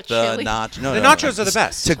yeah. bowl Get of the chili. nachos. The nachos are the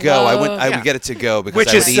best. To go, I Love. would get it to go because Which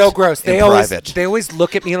I would is so eat gross. in They always private.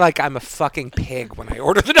 look at me like I'm a fucking pig when I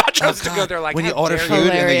order the nachos to go. They're like, when you "How order dare food and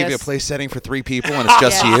they give you a Hilarious. place setting for 3 people and it's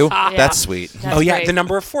just you, Yeah. that's sweet. That's Oh yeah, great. the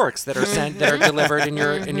number of forks that are sent that are delivered in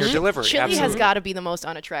your delivery. Chili has Absolutely. got to be the most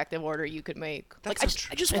unattractive order you could make. That's Like, so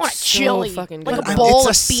I just It's want so chili, fucking like good. a bowl of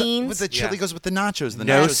It's a beans. With the chili Yeah. goes with the nachos. The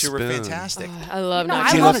No nachos here were spoon. fantastic. I love No, nachos.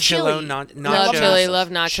 I Do you love love chili. chili? Love Nachos? chili, love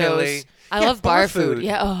nachos. Chili. I Yeah, love bar food. food.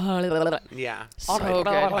 Yeah. Oh, Yeah. so good.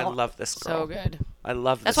 I love this girl. So good. I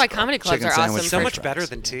love That's this why girl. comedy clubs Chicken are sandwich, awesome. So French much fries. better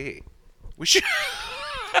than tea. We should.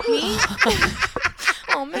 Me?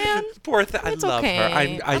 Oh man, Poor I it's love okay.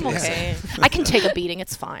 her. I'm okay. I can take a beating.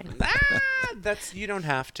 It's fine. That's you don't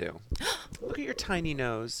have to. Look at your tiny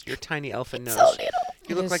nose, your tiny elfin nose. so little. You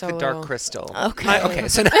It look is like so the dark little. crystal. Okay. Okay.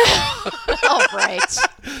 So All right.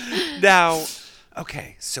 now,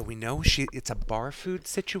 okay. So we know it's a bar food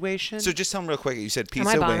situation. So just tell them real quick. You said Am pizza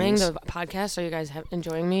I bombing wings. the podcast? Are you guys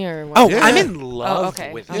enjoying me or what? oh, Yeah. I'm in love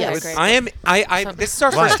okay. with Okay, you. great. I am. I. This is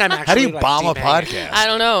our first time actually. How do you like, bomb a deep hanging. podcast? I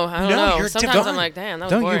don't know. I don't No, know. you're Sometimes divine. I'm like, damn, that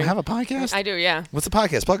was Don't boring. you have a podcast? I do, yeah. What's the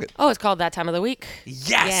podcast? Plug it. Oh, it's called That Time of the Week.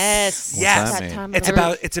 Yes. Yes. Yes. that mean? time It's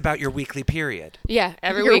of about your weekly period. Yeah,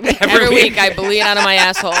 every Your week. week. Every Every week week. I bleed out of my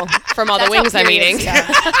asshole from all the That's how wings I'm periods- eating. yeah.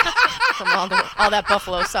 From all that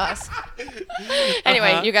buffalo sauce.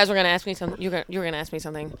 Anyway, you guys were gonna ask me something. You were gonna ask me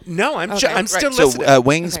something. No, I'm. Okay, I'm right. still So listening.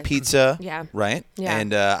 wings, Okay. pizza, Yeah. right? Yeah.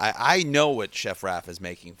 And I know what Chef Raph is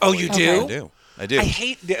making. For Oh, you do? I do. I do. I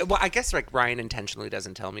hate. Well, I guess like Ryan intentionally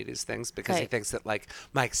doesn't tell me these things because he Right. thinks that like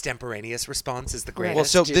my extemporaneous response is the Right.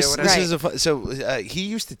 greatest. Well, so Do you know this what I this mean? is a so he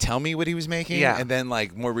used to tell me what he was making, Yeah. and then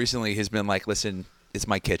like more recently he's been like, listen, it's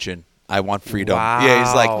my kitchen. I want freedom. Yeah,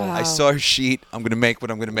 he's like, Wow. I saw her sheet. I'm gonna make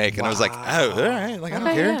what I'm gonna make, and I was like, oh, all right, like I don't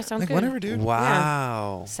Okay, care, yeah, sounds like good. whatever, dude.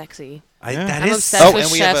 Wow. Sexy. Yeah. That I'm is obsessed Oh, with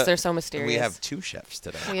and we have chefs. a- They're so And mysterious. we have 2 chefs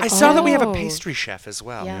today. I saw that we have a Oh. pastry chef as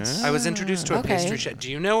well. Yes. I was introduced to a Okay. pastry chef.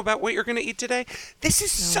 Do you know about what you're going to eat today? This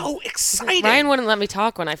is so exciting. Ryan wouldn't let me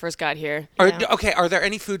talk when I first got here. Okay, are there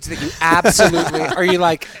any foods that you absolutely are you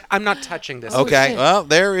like, I'm not touching this? Okay, shit. well,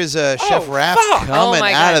 there is a Chef Raph fuck. coming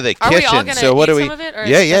my out God. of the Are we all kitchen. gonna So what eat do we? some of it, or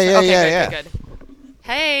Yeah, is it yeah, just- yeah, okay, yeah, good, yeah. good, good.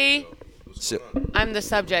 Hey, So, I'm the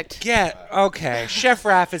subject. Okay. Chef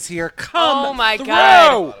Raph is here. Come Oh my through.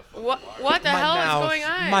 God! What the My hell mouth. is going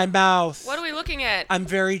on? My mouth. What are we looking at? I'm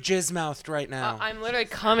very jizz-mouthed right now. I'm literally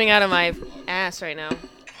coming out of my ass right now.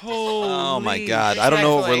 oh my God, I don't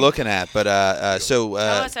know what we're Respectfully. looking at, but Tell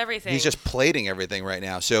us everything. He's just plating everything right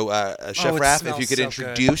now. So, Chef it Raph, if smells you could so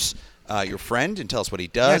introduce your friend and tell us what he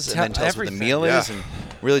does, Yeah, and then tell tell us what the everything. meal Yeah. is, and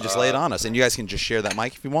really just lay it on us. And you guys can just share that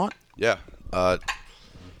mic if you want. Yeah.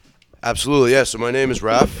 Absolutely. Yeah. So my name is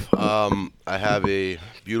Raph. I have a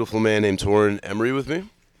beautiful man named Torrin Emery with me.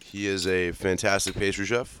 He is a fantastic pastry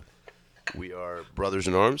chef. We are brothers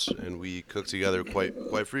in arms, and we cook together quite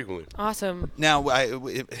frequently. Awesome. Now,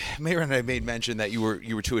 Mayor and I made mention that you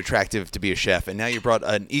were too attractive to be a chef, and now you brought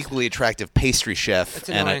an equally attractive pastry chef. It's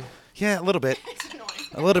and annoying. Yeah, a little bit.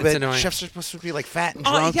 A little bit. annoying. Chefs are supposed to be like fat and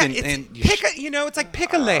Oh, drunk, yeah, and it's it's like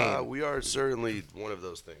pick a lane. We are certainly one of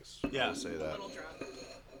those things. Yeah. I'll say that.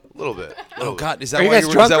 A little bit. oh God, is that Are you why guys you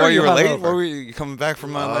were? Is drunk that or why are you you were late? hungover? Were you coming back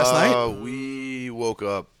from last night? We woke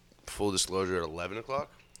up, full disclosure, at 11 o'clock.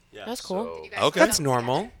 Yeah. That's cool. So Okay. That's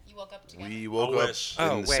normal. we woke I up wish. in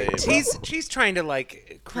Oh the wait, same. she's trying to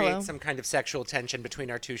like create Hello. some kind of sexual tension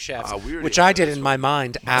between our two chefs, we already which had I did this in my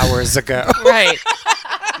mind hours ago. Right.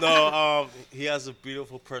 No, he has a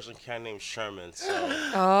beautiful Persian cat named Sherman. So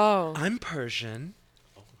Oh. I'm Persian.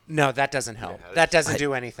 No, that doesn't help. That doesn't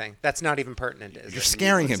do anything. That's not even pertinent. Is You're it?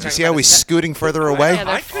 scaring him. Do you Talking see how about he's his- scooting further away? Yeah,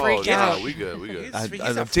 they're I- freaked no, out. we good. We good. He's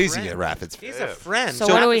I'm a teasing you, friend. Raph. It's He's a friend. So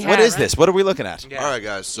what do we What have? is this? What are we looking at? Yeah. All right,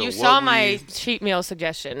 guys. So You what saw my we- cheat meal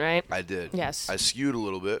suggestion, right? I did. Yes. I skewed a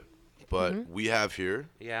little bit, but we have here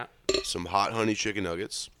Yeah. some hot honey chicken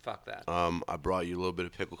nuggets. Fuck that. I brought you a little bit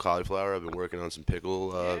of pickled cauliflower. I've been working on some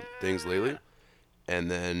pickle things lately.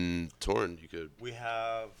 And then Torn, you could. we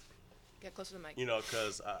have, Get close to the mic. you know,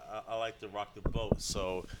 because I like to rock the boat.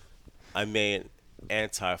 So I made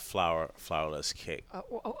flourless cake.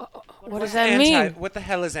 What does that mean? What the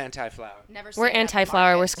hell is anti-flower? Never We're say that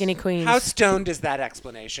anti-flower. We're Marcus. skinny queens. How stoned is that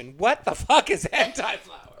explanation? What the fuck is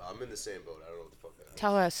anti-flower? I'm in the same boat. I don't know what the fuck that is.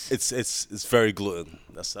 Tell us. It's very gluten.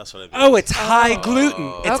 That's what I mean. Oh, it's high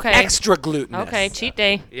gluten. It's Okay. extra glutinous. Okay, cheat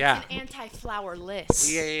day. Yeah.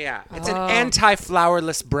 Anti-flourless. Yeah. It's Oh. an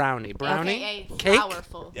anti-flourless brownie. Brownie? AKA Cake?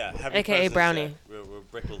 flourful. Yeah. Happy AKA President's brownie. Day. We're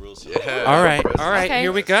breaking rules here. Yeah. All right. President. All right. Okay.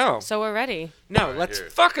 Here we go. So we're ready. No, let's here.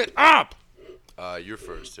 fuck it up. You're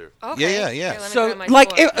first here. Okay. yeah. Here, let me So, grab my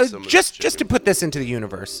like, fork. Some of just this to put this into the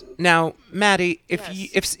universe. Now, Maddie, if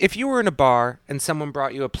Yes. if you were in a bar and someone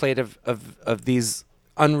brought you a plate of these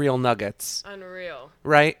unreal nuggets, Unreal.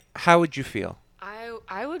 right? How would you feel?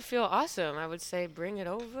 I would feel awesome. I would say bring it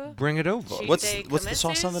over. Bring it over. Cheat What's- day what's the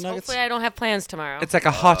sauce on the commences. nuggets? Hopefully I don't have plans tomorrow. It's like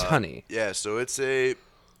a hot honey. Yeah, so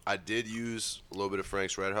I did use a little bit of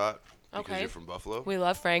Frank's Red Hot because Okay. you're from Buffalo. we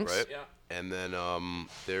love Frank's. right? And then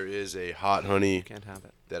there is a hot honey Can't have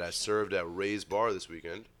it. that I served at Ray's Bar this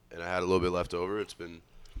weekend, and I had a little bit left over. It's been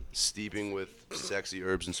steeping with sexy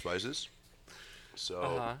herbs and spices. So,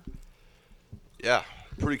 Uh-huh. yeah,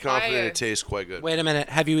 pretty confident Fire. it tastes quite good. Wait a minute.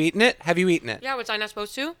 Have you eaten it? Have you eaten it? Yeah, was I not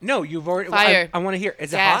supposed to? No, you've already. Fire. I want to hear.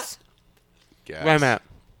 Is Gas. it Gas. hot? Wait a minute.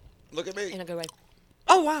 Look at me. In a good way.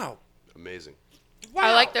 Oh wow. Amazing. Wow.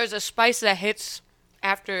 I like there's a spice that hits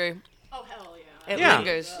after Oh hell yeah. it Yeah.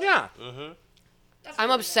 lingers. Yeah.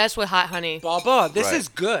 I'm obsessed with hot honey. Baba, this Right. is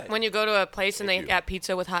good. When you go to a place and they you. got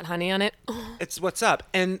pizza with hot honey on it, It's what's up,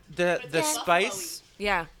 and the spice.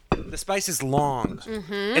 yeah, The spice is long.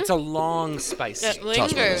 It's a long spice, it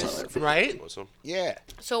lingers. right? Want some? Yeah.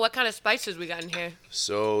 So what kind of spices we got in here?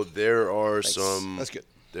 So there are some. That's good.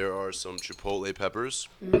 There are some chipotle peppers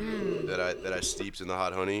that I steeped in the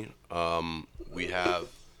hot honey. We have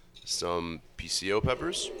some pisillo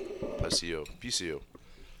peppers, pisillo,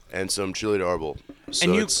 and some chili de árbol. So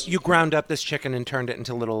And it's- you ground up this chicken and turned it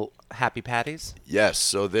into little happy patties. yes.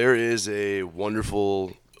 So there is a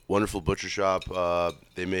wonderful butcher shop.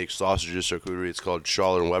 They make sausages, charcuterie. It's called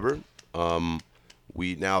Schaller and Weber.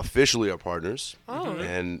 We now officially are partners,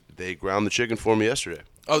 and they ground the chicken for me yesterday.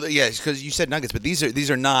 Oh, yeah, because you said nuggets, but these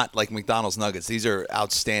are not like McDonald's nuggets. These are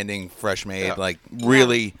outstanding, fresh made, Yeah. like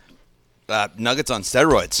really nuggets on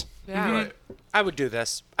steroids. Yeah. I would do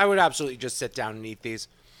this. I would absolutely just sit down and eat these.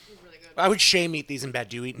 I would shame eat these in bed.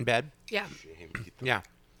 Do you eat in bed? Yeah. Yeah.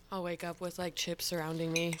 I'll wake up with like chips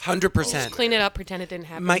surrounding me. 100%. Clean it up, pretend it didn't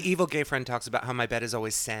happen. My evil gay friend talks about how my bed is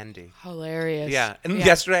always sandy. Hilarious. Yeah. And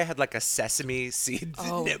yesterday I had like a sesame seed.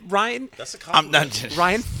 Oh. Ryan, That's a I'm compliment.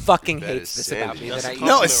 not. Fucking That hates is this about sandy. me. That's That a I eat. No,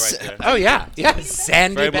 compliment it's- right there. Oh yeah, yeah,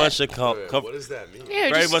 sandy Very bed. much a What does that mean? Yeah,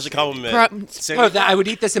 very just much a compliment. crumbs. Say- Oh, that I would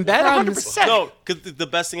eat this in bed. Crumbs. 100%. No, because the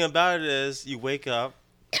best thing about it is you wake up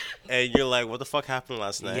and you're like, what the fuck happened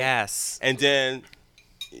last night? Yes. And then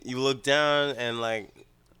you look down and like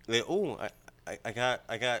oh, I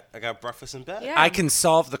got breakfast in bed. Yeah. I can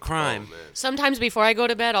solve the crime. Oh, man. Sometimes before I go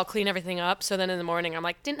to bed, I'll clean everything up. So then in the morning, I'm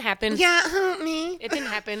like, didn't happen. Yeah, help me. It didn't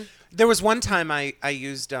happen. There was one time I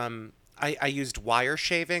used I used wire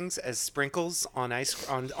shavings as sprinkles on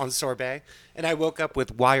on sorbet, and I woke up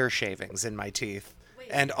with wire shavings in my teeth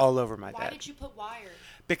and all over my Why bed did you put wire?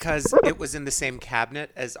 because it was in the same cabinet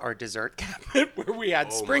as our dessert cabinet where we had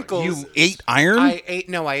my sprinkles. You ate iron? I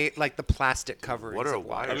ate like the plastic coverings. What are of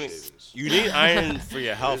wire I mean, shavings? you need iron for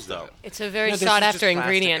your health, though. It's a very No, this sought is after just plastic.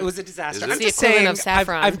 ingredient. It was a disaster. Is I'm it? just The equivalent saying, of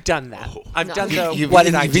saffron. I've done that. I've No. done the. You've, what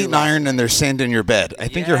did I you've do eaten last iron and there's sand in your bed. I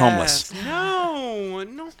think you're homeless. Yes.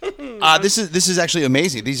 No. This is actually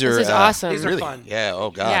amazing. These are is awesome. These are really, fun. Yeah. Oh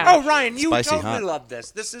god. Yeah. Oh, Ryan, you Spicy totally hot. love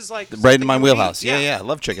this. This is like Right in something my you would wheelhouse. eat. Yeah. I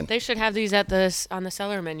love chicken. They should have these on the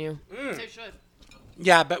cellar menu. They should.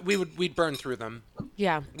 Yeah, but we'd burn through them.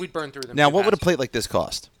 Yeah. We'd burn through them. Now, too what would a fast. plate like this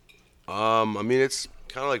cost? I mean, it's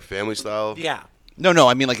kind of like family style. Yeah, No.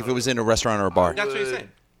 I mean, like if it was in a restaurant or a bar. that's what you're Would- saying.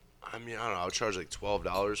 I mean, I don't know. I would charge like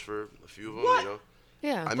 $12 for a few of them. What? You know.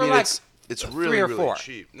 Yeah. I For mean, like it's 3 really or really 4.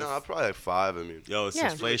 cheap. No, probably like 5. I mean, Yo, it's Yeah.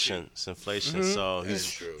 inflation. It's inflation. Mm-hmm. So That's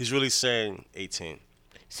true. he's really saying 18.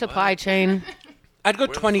 Supply chain. I'd go where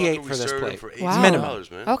the fuck 28 are we for this serving plate. For Wow.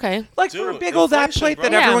 $18, man. Okay. Like for a Dude, big old that inflation, plate bro.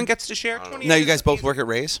 that Yeah. everyone gets to share. 28 Now, you is guys both easy. work at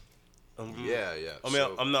Ray's? Yeah. I mean,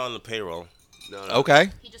 So- I'm not on the payroll. No.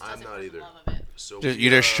 Okay. He just I'm does it not for the either. love of it. So You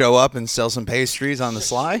just show up and sell some pastries on the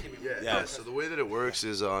sly? Yeah. So the way that it works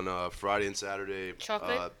is on Friday and Saturday.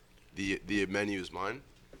 Chocolate? The menu is mine,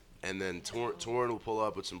 and then Torrin will pull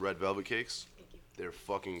up with some red velvet cakes. They're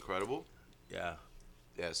fucking incredible. Yeah.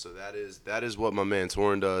 Yeah. So that is what my man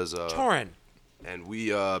Torrin does. Torrin. And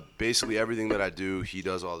we basically everything that I do, he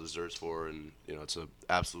does all the desserts for, and it's an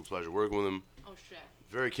absolute pleasure working with him. Oh shit.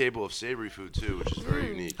 Very capable of savory food too, which is very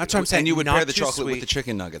unique. That's what I'm saying. And you would not pair the too chocolate with sweet. the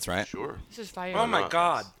chicken nuggets, right? Sure. This is fire. Oh my not.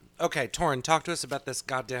 god. Okay, Torrin, talk to us about this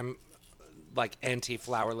goddamn like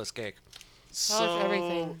anti-flourless cake. Tell us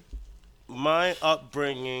everything. My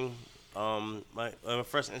upbringing, my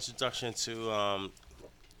first introduction to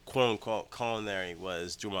quote unquote culinary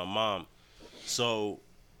was through my mom. So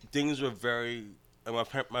things were very.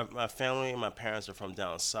 My family and my parents are from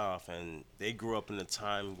down south, and they grew up in a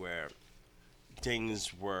time where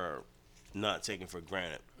things were not taken for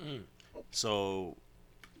granted. So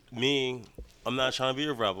I'm not trying to be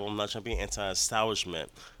a rebel. I'm not trying to be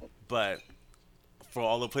anti-establishment, but for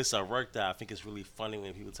all the places I worked at, I think it's really funny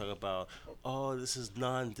when people talk about, oh, this is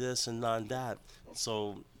non-this and non-that.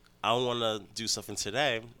 So I want to do something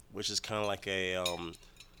today, which is kind of like a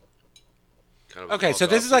Kind of a Okay, so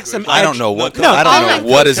fuck this up is like some. situation. I don't know what. No, I don't know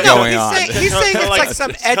what is going he's on. Saying, he's saying it's Kinda like like-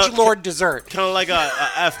 some edgelord dessert. kind of like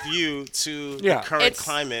a fu to Yeah. the current It's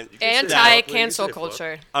climate. Anti-cancel fuck.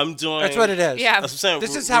 culture. I'm doing. That's what it is. Yeah. That's what I'm saying.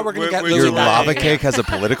 This is how we're gonna get we're Your Louis doing- lava Back. cake has a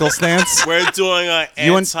political stance? We're doing an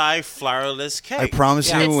You want- anti-flourless cake. I promise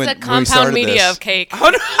Yeah. you It's when, the when we compound started media this, of cake.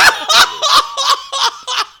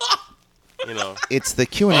 You know, it's the I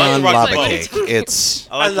QAnon like lava the cake. It's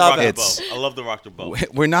I like I love the rock it. the boat. I love the rock the boat.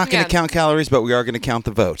 we're not going to Yeah. count calories, but we are going to count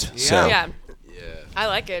the vote. So Yeah. Yeah. I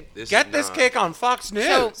like it. Get this cake on Fox News.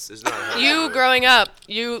 So This is not healthy, you man. growing up,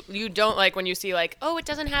 you don't like when you see like, oh, it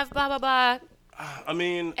doesn't have blah blah blah, I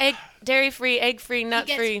mean, dairy free, egg free, nut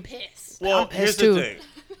He free. gets pissed. well, pissed here's too. the thing.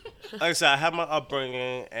 Like I said, I had my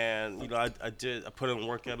upbringing, and I put in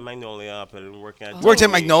work at Magnolia. I put in work at worked at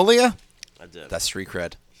Dolby. Magnolia? I did. That's street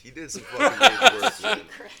cred. He did some fucking great work, man.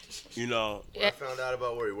 You know, When I found out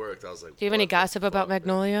about where he worked, I was like, Do you have any what the gossip about fuck, man?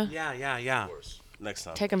 Magnolia? Yeah. Of course. next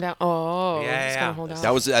time. Take him down. Oh, Yeah, just yeah. gonna hold out.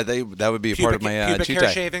 That was that would be a part of my pubic cheat hair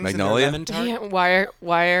day. shavings and their Magnolia. lemon tart. yeah,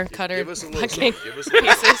 wire cutter, Give us a little fucking something. Give us a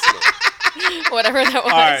little something. whatever that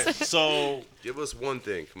was. All right, so Give us one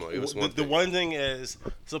thing. Come on, give us the, one the thing. one thing is,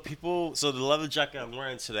 so the leather jacket I'm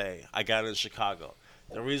wearing today, I got it in Chicago.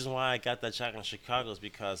 The reason why I got that jacket in Chicago is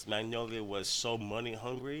because Magnolia was so money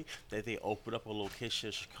hungry that they opened up a location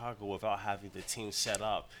in Chicago without having the team set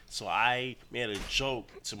up. So I made a joke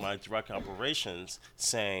to my direct operations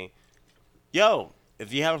saying, yo,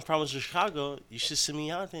 if you're having problems in Chicago, you should send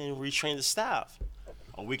me out there and retrain the staff.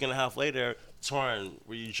 A week and a half later, Torin,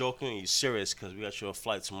 were you joking or are you serious? Because we got you a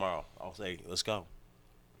flight tomorrow. I was like, let's go.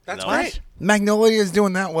 That's No. great. Magnolia is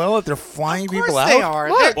doing that well if they're flying Of course people out. they are.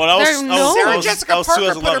 Look. Well, that was, They're that was, Sarah that was, Jessica that was Parker put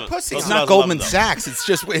her 2011. pussy That was It's not 2011, Goldman though. Sachs. It's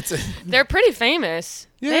just it's. They're pretty famous.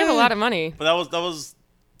 They have a Yeah. lot of money. But that was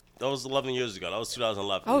 11 years ago. That was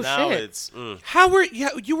 2011. Oh, now shit. it's How were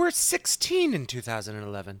you were 16 in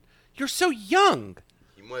 2011? You're so young.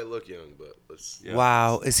 You might look young, but let's.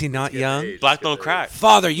 Wow, is he not young? black don't crack.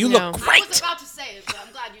 Father, you No. look I great. was about to say it, but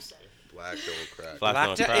I'm glad you said it. Black don't crack. Black Black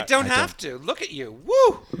don't to- crack. it don't have to. Look at you.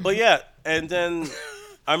 Woo. But yeah, and then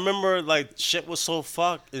I remember like shit was so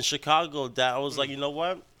fucked in Chicago that I was like, you know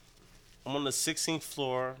what? I'm on the 16th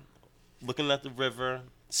floor, looking at the river.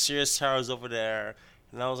 Sears Tower's over there,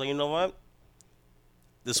 and I was like, you know what?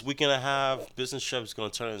 This week and a half business trip is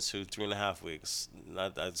gonna turn into 3.5 weeks. And I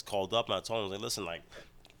just called up and I told him, I was like, listen, like,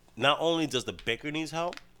 not only does the baker needs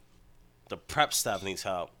help, the prep staff needs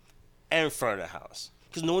help, and front of the house.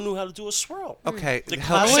 Because no one knew how to do a swirl. Okay. The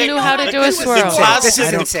help- No one knew how to like, do a this is the swirl. classic- This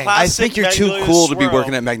is the insane. I classic think you're too Magnolia cool to be swirl.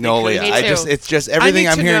 working at Magnolia. Me I too. just it's just I everything need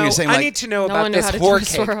I'm to hearing know, you saying I like need to know No about one knew this how to do a whore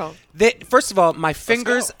cake. swirl. First of all, my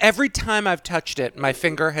fingers. go. Every time I've touched it, my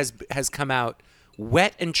finger has come out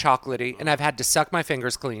wet and chocolatey, and I've had to suck my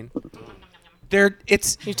fingers clean.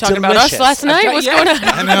 It's You talking about us delicious. last night? What's going on?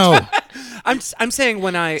 I know. I'm saying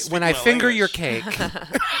when I my finger your language. cake,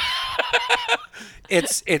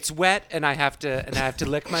 it's wet and I have to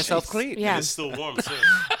lick myself clean. Yeah. It's still warm too.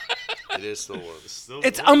 It is still warm. Still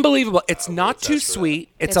It's warm. unbelievable. It's not what's too that for that? sweet.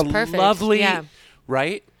 It's It's a perfect. lovely, Yeah.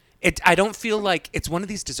 right? I don't feel like it's one of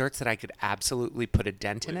these desserts that I could absolutely put a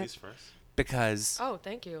dent in Ladies it first. because Oh,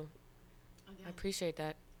 thank you. I appreciate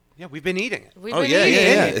that. yeah, we've been eating it. We've Oh been yeah, eating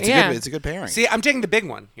yeah, yeah. it. It's a good pairing. See, I'm taking the big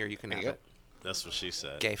one. Here, you can have you go. it. That's what she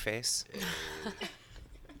said. Gay face.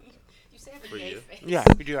 You say I have a gay face. Yeah,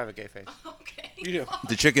 you do have a gay face. Okay. You do.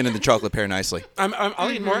 The chicken and the chocolate pair nicely.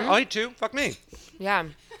 I'll eat more. I'll eat two. Fuck me. Yeah.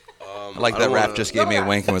 I like I that don't rap wanna- just gave me a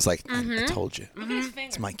wink and was like, I told you.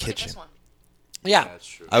 It's my kitchen. Yeah. That's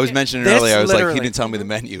true. I was mentioning This earlier, I was like, literally- he didn't tell me the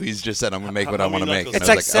menu. He's just said, I'm going to make what I how want to many make. knuckles? And It's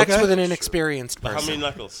I like was sex okay. with an inexperienced How person. many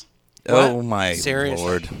knuckles? Oh What? my Seriously?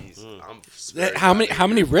 lord. I'm That- How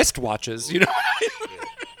many wrist watches? You know?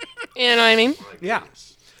 You know what I mean? Yeah.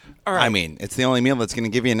 All right. I mean, it's the only meal that's going to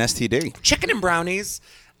give you an STD. Chicken and brownies.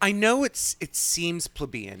 I know it seems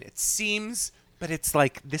plebeian. It seems, but it's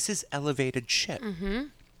like this is elevated shit. Mm-hmm.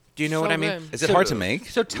 Do you know what So I mean? good. Is it hard to make?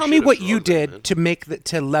 So tell We me should've what you thrown that, did man. to make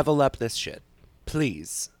to level up this shit,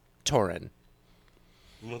 please, Torin.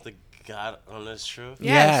 You want the God honest truth?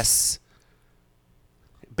 Yes.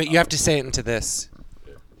 But you have to say it into this.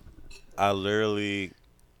 I literally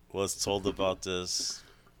was told about this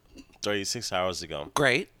 36 hours ago.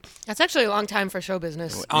 Great. That's actually a long time for show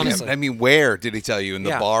business. Honestly. I mean, where did he tell you? In the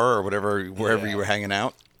Yeah. bar or whatever, wherever Yeah. you were hanging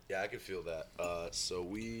out? Yeah, I could feel that. So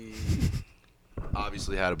we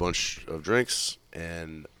obviously had a bunch of drinks,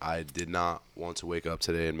 and I did not want to wake up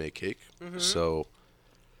today and make cake. Mm-hmm. So,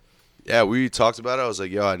 yeah, we talked about it. I was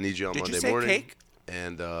like, "Yo, I need you on Did you Monday say morning." cake?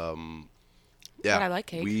 And yeah, But I like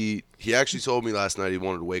cake. He actually told me last night he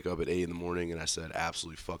wanted to wake up at 8 in the morning, and I said,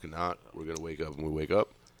 "Absolutely fucking not. We're gonna wake up when we wake up,"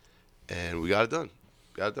 and we got it done.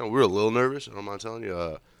 We were a little nervous. I don't mind telling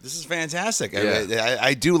you. This is fantastic. Yeah.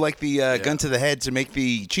 I do like the gun to the head to make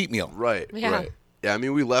the cheat meal. Right. Yeah. Right. Yeah. I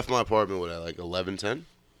mean, we left my apartment at like 11:10.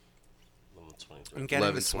 I'm getting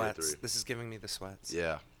the 11:23. sweats. This is giving me the sweats.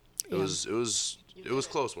 Yeah. It was a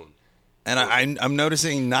close one. And I'm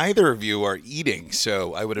noticing neither of you are eating,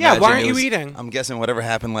 so I would Yeah, imagine why aren't it you was- eating? I'm guessing whatever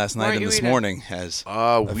happened last Why night aren't and you this eating? morning has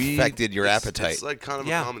We affected your it's- appetite. It's like kind of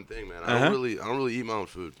Yeah. a common thing, man. Uh-huh. I don't really eat my own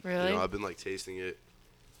food. Really? You know, I've been like tasting it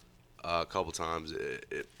a couple times.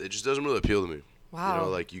 It just doesn't really appeal to me. Wow. You know,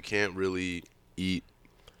 like you can't really eat.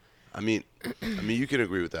 I mean, you can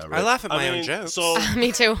agree with that, right? I laugh at my I own mean, jokes. so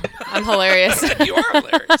Me too. I'm hilarious. you are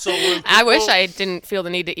hilarious. so when I wish people- I didn't feel the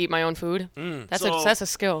need to eat my own food. That's So- a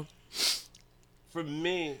skill. For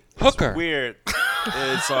me, Hooker. it's weird.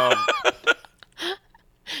 It's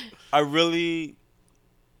I really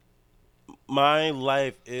my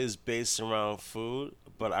life is based around food,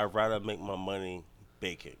 but I'd rather make my money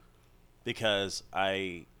baking because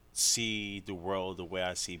I see the world the way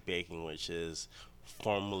I see baking, which is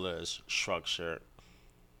formulas, structure,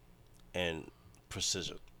 and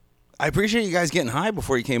precision. I appreciate you guys getting high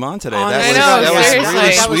before you came on today. Honestly, That was seriously. really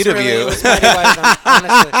That sweet of It you. was mighty wise of them,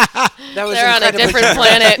 honestly. That was They're on a incredibly different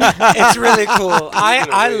generous. planet. It's really cool. I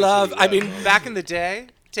Speaking of love. race, I mean, back in the day,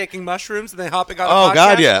 taking mushrooms and then hopping on a Oh podcast?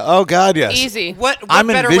 God, yeah. Oh God, yes. Easy. What I'm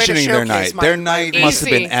better way to envisioning their showcase night. Their my night must have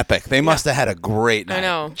been Easy. epic. They must have had a great night. I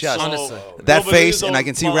know. Just Honestly. that No, but face, these and I don't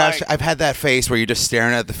can see like- Raps. I've had that face where you're just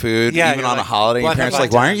staring at the food, Yeah, even you're on a like, holiday. Your what parents are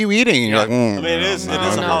have like, I "Why done?" aren't you eating?" And you're like, I mean, it is a no,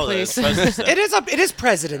 holiday. please. It's President's Day. It is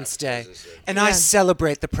President's Day, and I Yeah.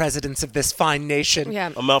 celebrate the presidents of this fine nation.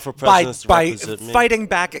 Yeah. I'm out for By presidents to by represent me. fighting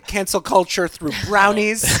back at cancel culture through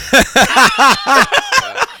brownies.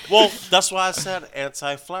 Well, that's why I said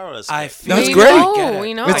anti-flour. I feel That's We great. know, Get it.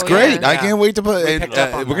 we know. It's yeah. great. I Yeah. can't wait to put. picked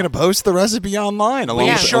up on We're that. gonna post the recipe online along,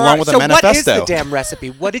 Yeah. with, Sure. along with the So manifesto. what is the damn recipe?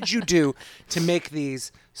 What did you do to make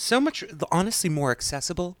these so much, honestly, more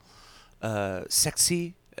accessible,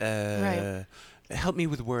 sexy? Right. Help me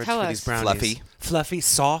with words Tell for us. these brownies. Fluffy.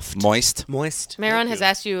 Soft, Moist. moist. Maron has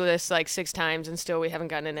asked you this like 6 times, and still we haven't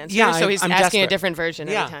gotten an answer. Yeah, so he's I'm asking a desperate. different version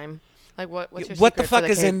Yeah. every time. Like what's your What the secret for fuck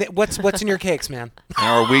is cake? in? What's in your cakes, man? Or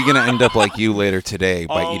are we gonna end up like you later today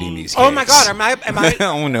by eating these? Oh my cakes? God, am I?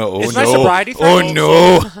 Oh no! Oh Is my no! sobriety Oh threat?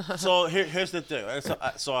 no! So here's the thing.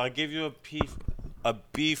 So I give you a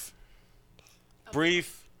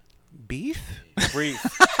brief Beef?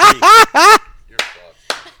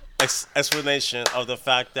 explanation of the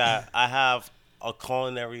fact that I have a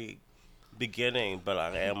culinary beginning, but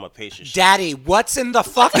I am a pastry chef. Daddy, what's in the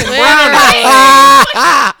fucking brownie?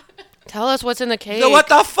 Literally. Tell us what's in the cake. What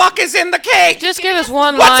the fuck is in the cake? Just give us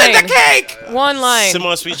one What's line. in the cake? One line.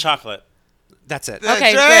 Similar sweet chocolate. That's it.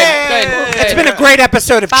 Okay, good. It's been a great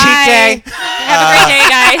episode of Bye. Cheat Day. Have a great day,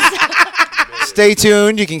 guys. Stay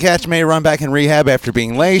tuned. You can catch May run back in rehab after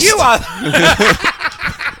being laced. You are.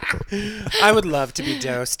 I would love to be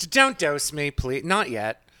dosed. Don't dose me, please. Not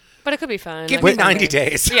yet. But it could be fun. Give Like me 90 someday.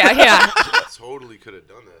 days. Yeah, yeah. I totally could have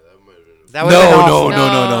done that. That might have been. That would've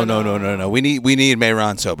been awful. No. We need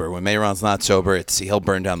Mayron sober. When Mayron's not sober, he'll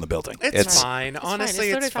burn down the building. It's fine. Honestly,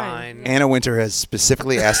 It's it's totally fine. Anna Winter has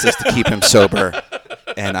specifically asked us to keep him sober,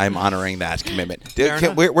 and I'm honoring that commitment.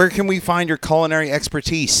 enough. Where can we find your culinary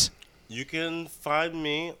expertise? You can find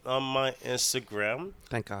me on my Instagram,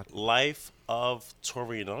 Thank God. Life of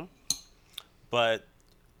Torino, but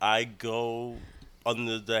I go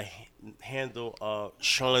under the handle of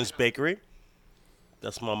Charlene's Bakery.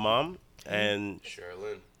 That's my mom. And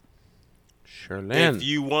Sherilyn. Sherlyn. if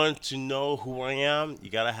you want to know who I am, you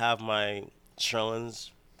gotta have my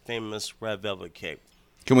Charlene's famous red velvet cake.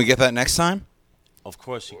 Can we get that next time? Of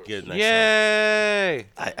course, you get it next time. Yay!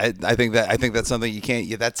 I think that's something you can't.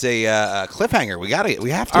 That's a cliffhanger. We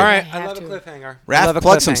have to. All right. have I love to. a cliffhanger. I Raph, love a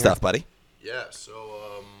plug some cliffhanger. stuff, buddy. Yeah,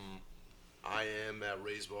 so I am at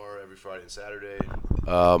Ray's Bar every Friday and Saturday.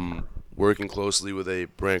 Working closely with a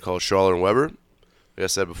brand called Charlotte and Weber. Like I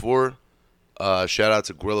said before, shout out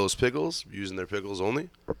to Grillo's Pickles, using their pickles only.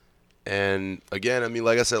 And again, I mean,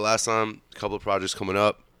 like I said last time, a couple of projects coming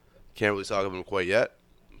up. Can't really talk about them quite yet,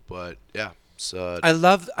 but yeah, it's I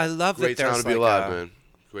love great that time there's to be like alive, a- man.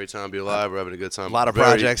 Great time to be alive. We're having a good time. A lot of Very-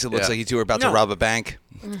 projects. It looks yeah. like you two are about No. to rob a bank.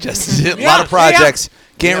 Just a lot of yeah. projects.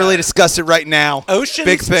 Can't really discuss it right now. Oceans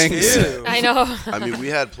Big things. too. I know. I mean, we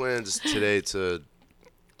had plans today to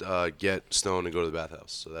get stoned and go to the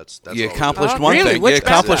bathhouse. So that's You all we're accomplished Oh, one really? thing. Which You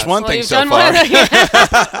accomplished bathhouse? one Well, thing you've so done far. one.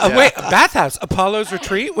 Yeah. Wait, bathhouse. Apollo's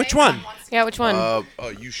Retreat. Which one? Yeah, which one? Oh,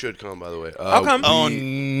 you should come, by the way. I'll come. Oh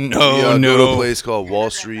We no, go to a no. place called Wall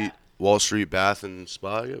Street Bath and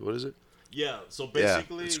Spa. What is it? Yeah, so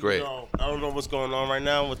basically, it's great. You know, I don't know what's going on right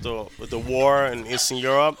now with the war in Eastern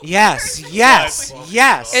Europe. Yes.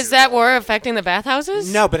 Is that war affecting the bathhouses?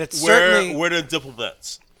 No, but it's certainly. We're the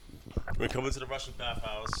diplomats. We're coming to the Russian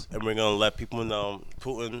bathhouse, and we're gonna let people know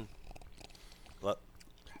Putin.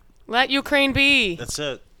 Let Ukraine be. That's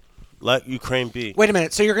it. Let Ukraine be. Wait a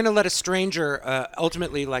minute. So you're going to let a stranger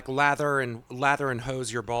ultimately like lather and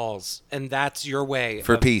hose your balls, and that's your way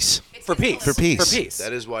For of- peace. For peace. For peace. For peace.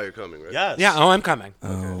 That is why you're coming, right? Yes. Yeah. Oh, I'm coming.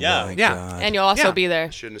 Oh, Yeah. my Yeah. God. And you'll also Yeah. be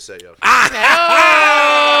there. Shouldn't have said yes.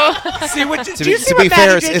 See what? To do be- you see to what be Maddy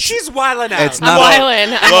fair, did? it's- She's wilding out. it's I'm not-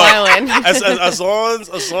 wildin'. I'm wildin'.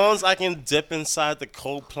 As long as I can dip inside the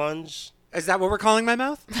cold plunge. Is that what we're calling my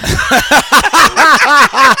mouth?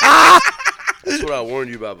 That's what I warned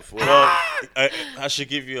you about before. Well, I should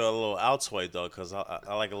give you a little Altoid though, because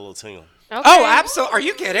I like a little tingle. Okay. Oh, absolutely. Are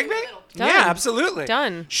you kidding me? Done. Yeah, absolutely.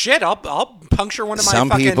 Done. Shit, I'll puncture one of my Some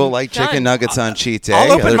fucking... people like chicken Done. nuggets on cheat day.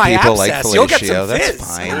 I'll open Other my people like abscess. You'll get fellatio. some That's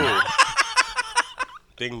fizz. fine.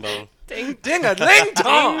 Ding dong. Ding, Ding-a-ling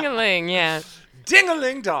dong. ding-a-ling, yeah.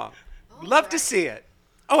 Ding-a-ling dong. Love to see it.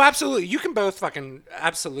 Oh, absolutely. You can both fucking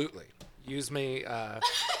absolutely use me.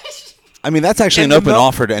 I mean, that's actually And an the open mo-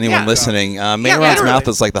 offer to anyone Yeah. listening. Mayron's literally. mouth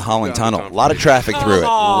is like the Holland Yeah, Tunnel. A lot of traffic through it. A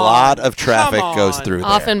lot of traffic Come goes on. through there.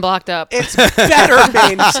 Often blocked up. It's better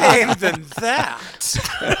maintained than that.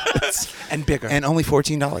 And bigger. And only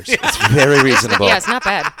 $14. It's very reasonable. Yeah, it's not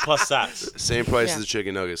bad. Plus tax. Same price Yeah. as the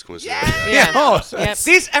chicken nuggets, coincidentally. Yeah. Oh, Yep.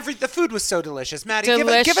 the food was so delicious. Maddie, give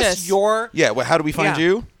us Delicious. your... yeah. Well, how do we find Yeah.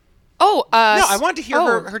 you? Oh, No, I wanted to hear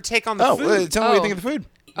oh. her take on the Oh, food. tell me what you think of the food.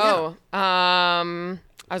 Oh, I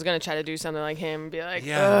was gonna try to do something like him and be like,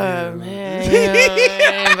 Yeah. oh man, you know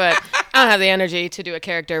what I mean? But I don't have the energy to do a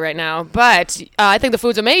character right now. But I think the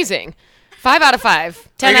food's amazing. 5 out of 5. Are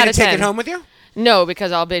 10 you out gonna of take 10. it home with you? No,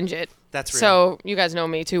 because I'll binge it. That's real. So you guys know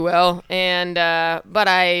me too well, and but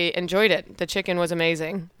I enjoyed it. The chicken was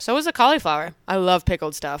amazing. So was the cauliflower. I love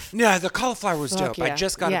pickled stuff. Yeah, the cauliflower was Fuck dope. I yeah.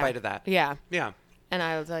 just got Yeah. a bite of that. Yeah, Yeah. and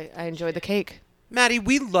I was like, I enjoyed the cake. Maddie,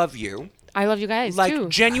 we love you. I love you guys Like, too.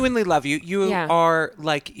 genuinely love you. You Yeah. are,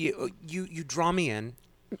 like, you draw me in.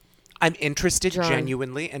 I'm interested Drawn.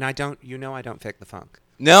 genuinely, and I don't fake the funk.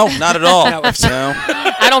 No, not at all. No. no.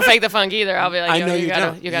 I don't fake the funk either. I'll be like, I yo, know you gotta,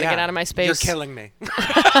 don't. you gotta Yeah. get out of my space. You're killing me.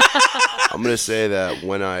 I'm gonna say that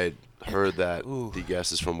when I heard that the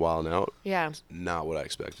guest is from Wild 'N Out, Yeah. not what I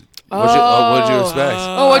expected. What'd you expect?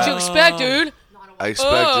 Oh, what'd you expect, dude? I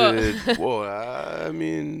expected. Well, I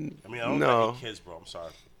mean, I mean, I don't no. got any kids, bro. I'm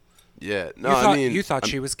sorry. Yeah, no. You I thought- mean, you thought I-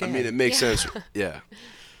 she was I gay. mean, it makes sense. Yeah.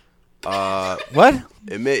 What?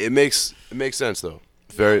 It makes sense though.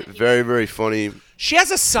 Very, very, very funny. She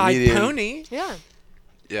has a side Comedian. pony. Yeah.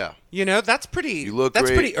 Yeah. You know, that's pretty. You look that's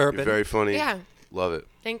great. pretty urban. You're very funny. Yeah. Love it.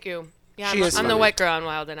 Thank you. Yeah, She is I'm the funny. white girl on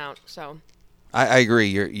Wild and Out. So I agree.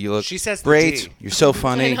 You look She says the great. D. You're so I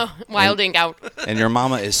funny. know, wilding out. And your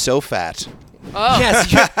mama is so fat. Oh,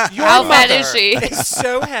 Yes, your how fat mother is she? is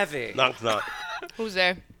so heavy. Knock, knock. Who's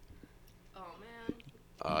there?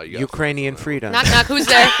 You got Ukrainian freedom. Knock knock. Who's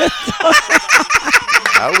there?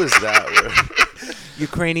 How was that?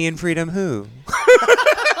 Ukrainian freedom. Who?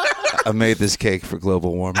 I made this cake for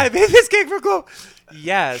global warming. I made this cake for Glow.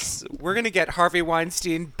 Yes, we're gonna get Harvey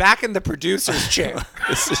Weinstein back in the producer's chair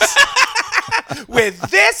with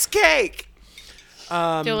this cake.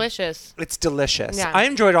 Delicious. It's delicious. Yeah. I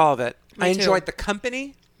enjoyed all of it. I Me too. enjoyed the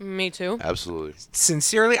company. Me too. Absolutely.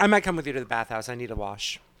 Sincerely, I might come with you to the bathhouse. I need a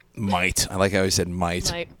wash. Might. I like how he said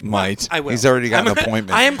might. Might. I will. He's already got I'm- an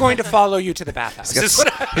appointment. I am going to follow you to the bathhouse. He's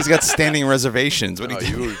got, he's got standing reservations. What do No,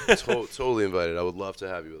 you you were totally invited. I would love to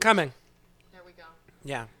have you. With us. Coming. There we go.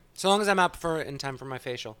 Yeah. So long as I'm up for in time for my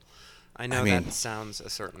facial. I know I mean, that sounds a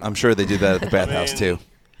certain. I'm sure they do that at the bathhouse too.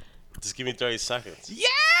 Just give me 30 seconds. Yeah.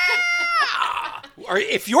 Or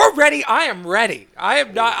if you're ready, I am ready. I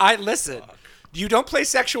am not. I listen. You don't play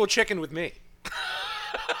sexual chicken with me.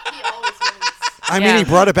 I mean, Yeah. he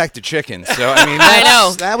brought it back to chicken. So I mean, I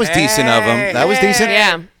know. that was decent of him. That was decent.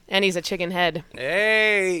 Yeah, and he's a chicken head.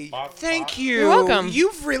 Hey, thank you. You're welcome.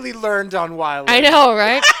 You've really learned on Wild. I know,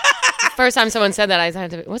 right? First time someone said that, I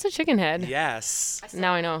had to. What's a chicken head? Yes,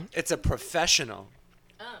 Now I know. it's a professional.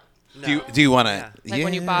 Do you want to? Yeah. Like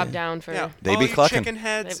when you bob down for. Yeah. They All be you clucking. chicken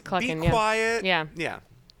heads, They be clucking, be yeah. quiet. Yeah. Yeah.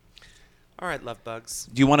 All right, love bugs.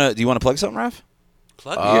 Do you want to plug something, Raf?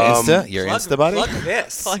 Plug Your Insta, your plug, Insta buddy. Plug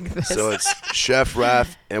this. Plug this. So it's Chef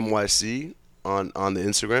Raf NYC on the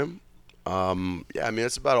Instagram. Yeah, I mean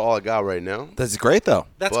that's about all I got right now. That's great though.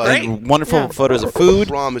 That's But- great. Wonderful Yeah. photos of I food.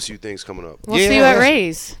 promise you things coming up. We'll see you at Yeah.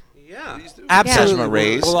 Ray's. Yeah, do. absolutely. Attachment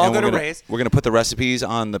Rays. We'll all and go we're to gonna- Rays. We're gonna put the recipes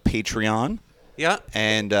on the Patreon. Yeah.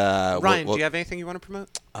 And Ryan, do you have anything you want to promote?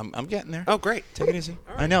 I'm getting there. Oh, great. Take it easy.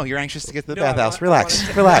 I know you're anxious to get to the No, I bathhouse. want- I Relax,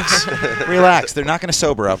 wanna- relax, relax. They're not going to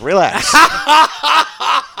sober up. Relax.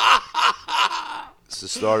 It's the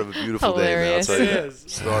start of a beautiful day, man. I'll Hilarious. tell you. It that. is.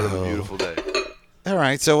 Start of a beautiful day. All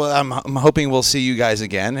right. So I'm hoping we'll see you guys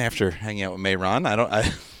again after hanging out with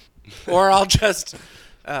Mayron. Or I'll just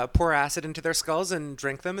pour acid into their skulls and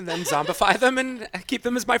drink them and then zombify them and keep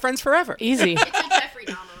them as my friends forever. Easy.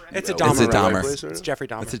 It's a That Dahmer. was the right Dahmer. place right It's now? Jeffrey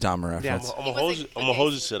Dahmer. It's a Dahmer Yeah. reference. I'm gonna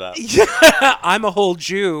hold you to that. I'm a whole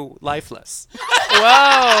Jew, lifeless.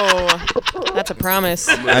 Whoa. That's a promise.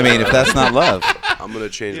 I mean, if that's not love. I'm gonna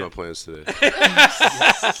change my plans today.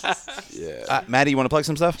 Yeah. Maddie, you want to plug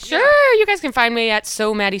some stuff? Sure. You guys can find me at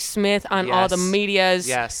So Maddie Smith on all the Yes. medias.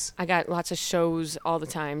 Yes. I got lots of shows all the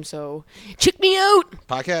time, so check me out.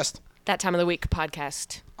 Podcast. That Time of the Week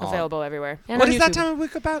podcast. Available everywhere. And What on is that YouTube. time of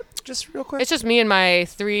week about? Just real quick. It's just me and my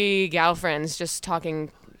 3 gal friends just talking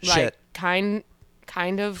like Shit. kind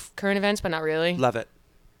of current events, but not really. Love it.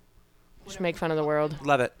 Just make fun of the world.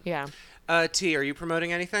 Love it. Yeah. T, are you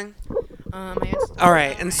promoting anything? My Insta- All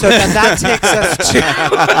right, and so then that takes us to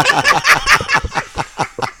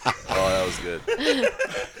Oh, that was good.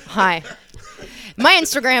 Hi. My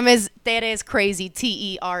Instagram is That is crazy.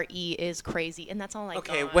 TERE is crazy, and that's all I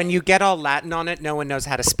Okay, got. when you get all Latin on it, no one knows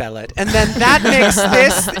how to spell it, and then that makes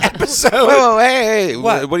this episode. Whoa, hey,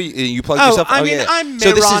 What? What do you plug Oh, yourself? I mean, yeah. I'm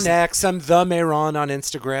So this Mayron is- X. I'm the Mayron on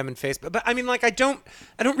Instagram and Facebook. But I mean, like, I don't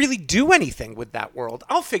really do anything with that world.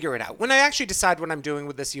 I'll figure it out when I actually decide what I'm doing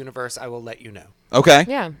with this universe. I will let you know. Okay.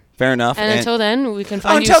 Yeah. Fair enough. And until then, we can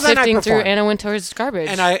find you until then, I sifting through perform. Anna Wintour's garbage.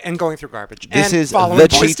 And going through garbage. This and is following the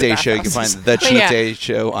Boys Cheat to Day Show. You can find Bathhouses. the Cheat Yeah. Day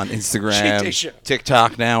Show on Instagram, Cheat Day Show.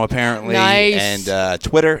 TikTok now apparently, Nice. and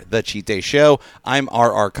Twitter. The Cheat Day Show. I'm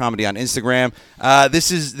RR Comedy on Instagram. This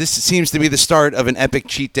seems to be the start of an epic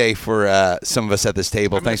cheat day for some of us at this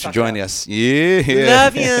table. I'm gonna Thanks for suck it joining up. us. Yeah.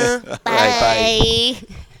 Love you. Bye.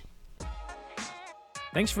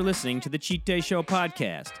 Thanks for listening to the Cheat Day Show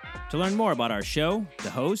podcast. To learn more about our show, the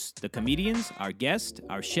hosts, the comedians, our guests,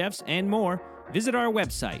 our chefs, and more, visit our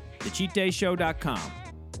website, thecheatdayshow.com.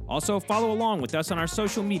 Also, follow along with us on our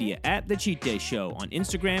social media at The Cheat Day Show on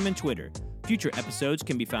Instagram and Twitter. Future episodes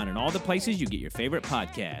can be found in all the places you get your favorite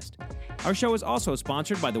podcast. Our show is also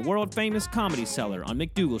sponsored by the world-famous Comedy Cellar on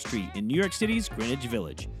McDougal Street in New York City's Greenwich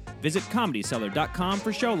Village. Visit ComedyCellar.com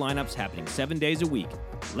for show lineups happening 7 days a week.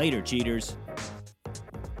 Later, cheaters.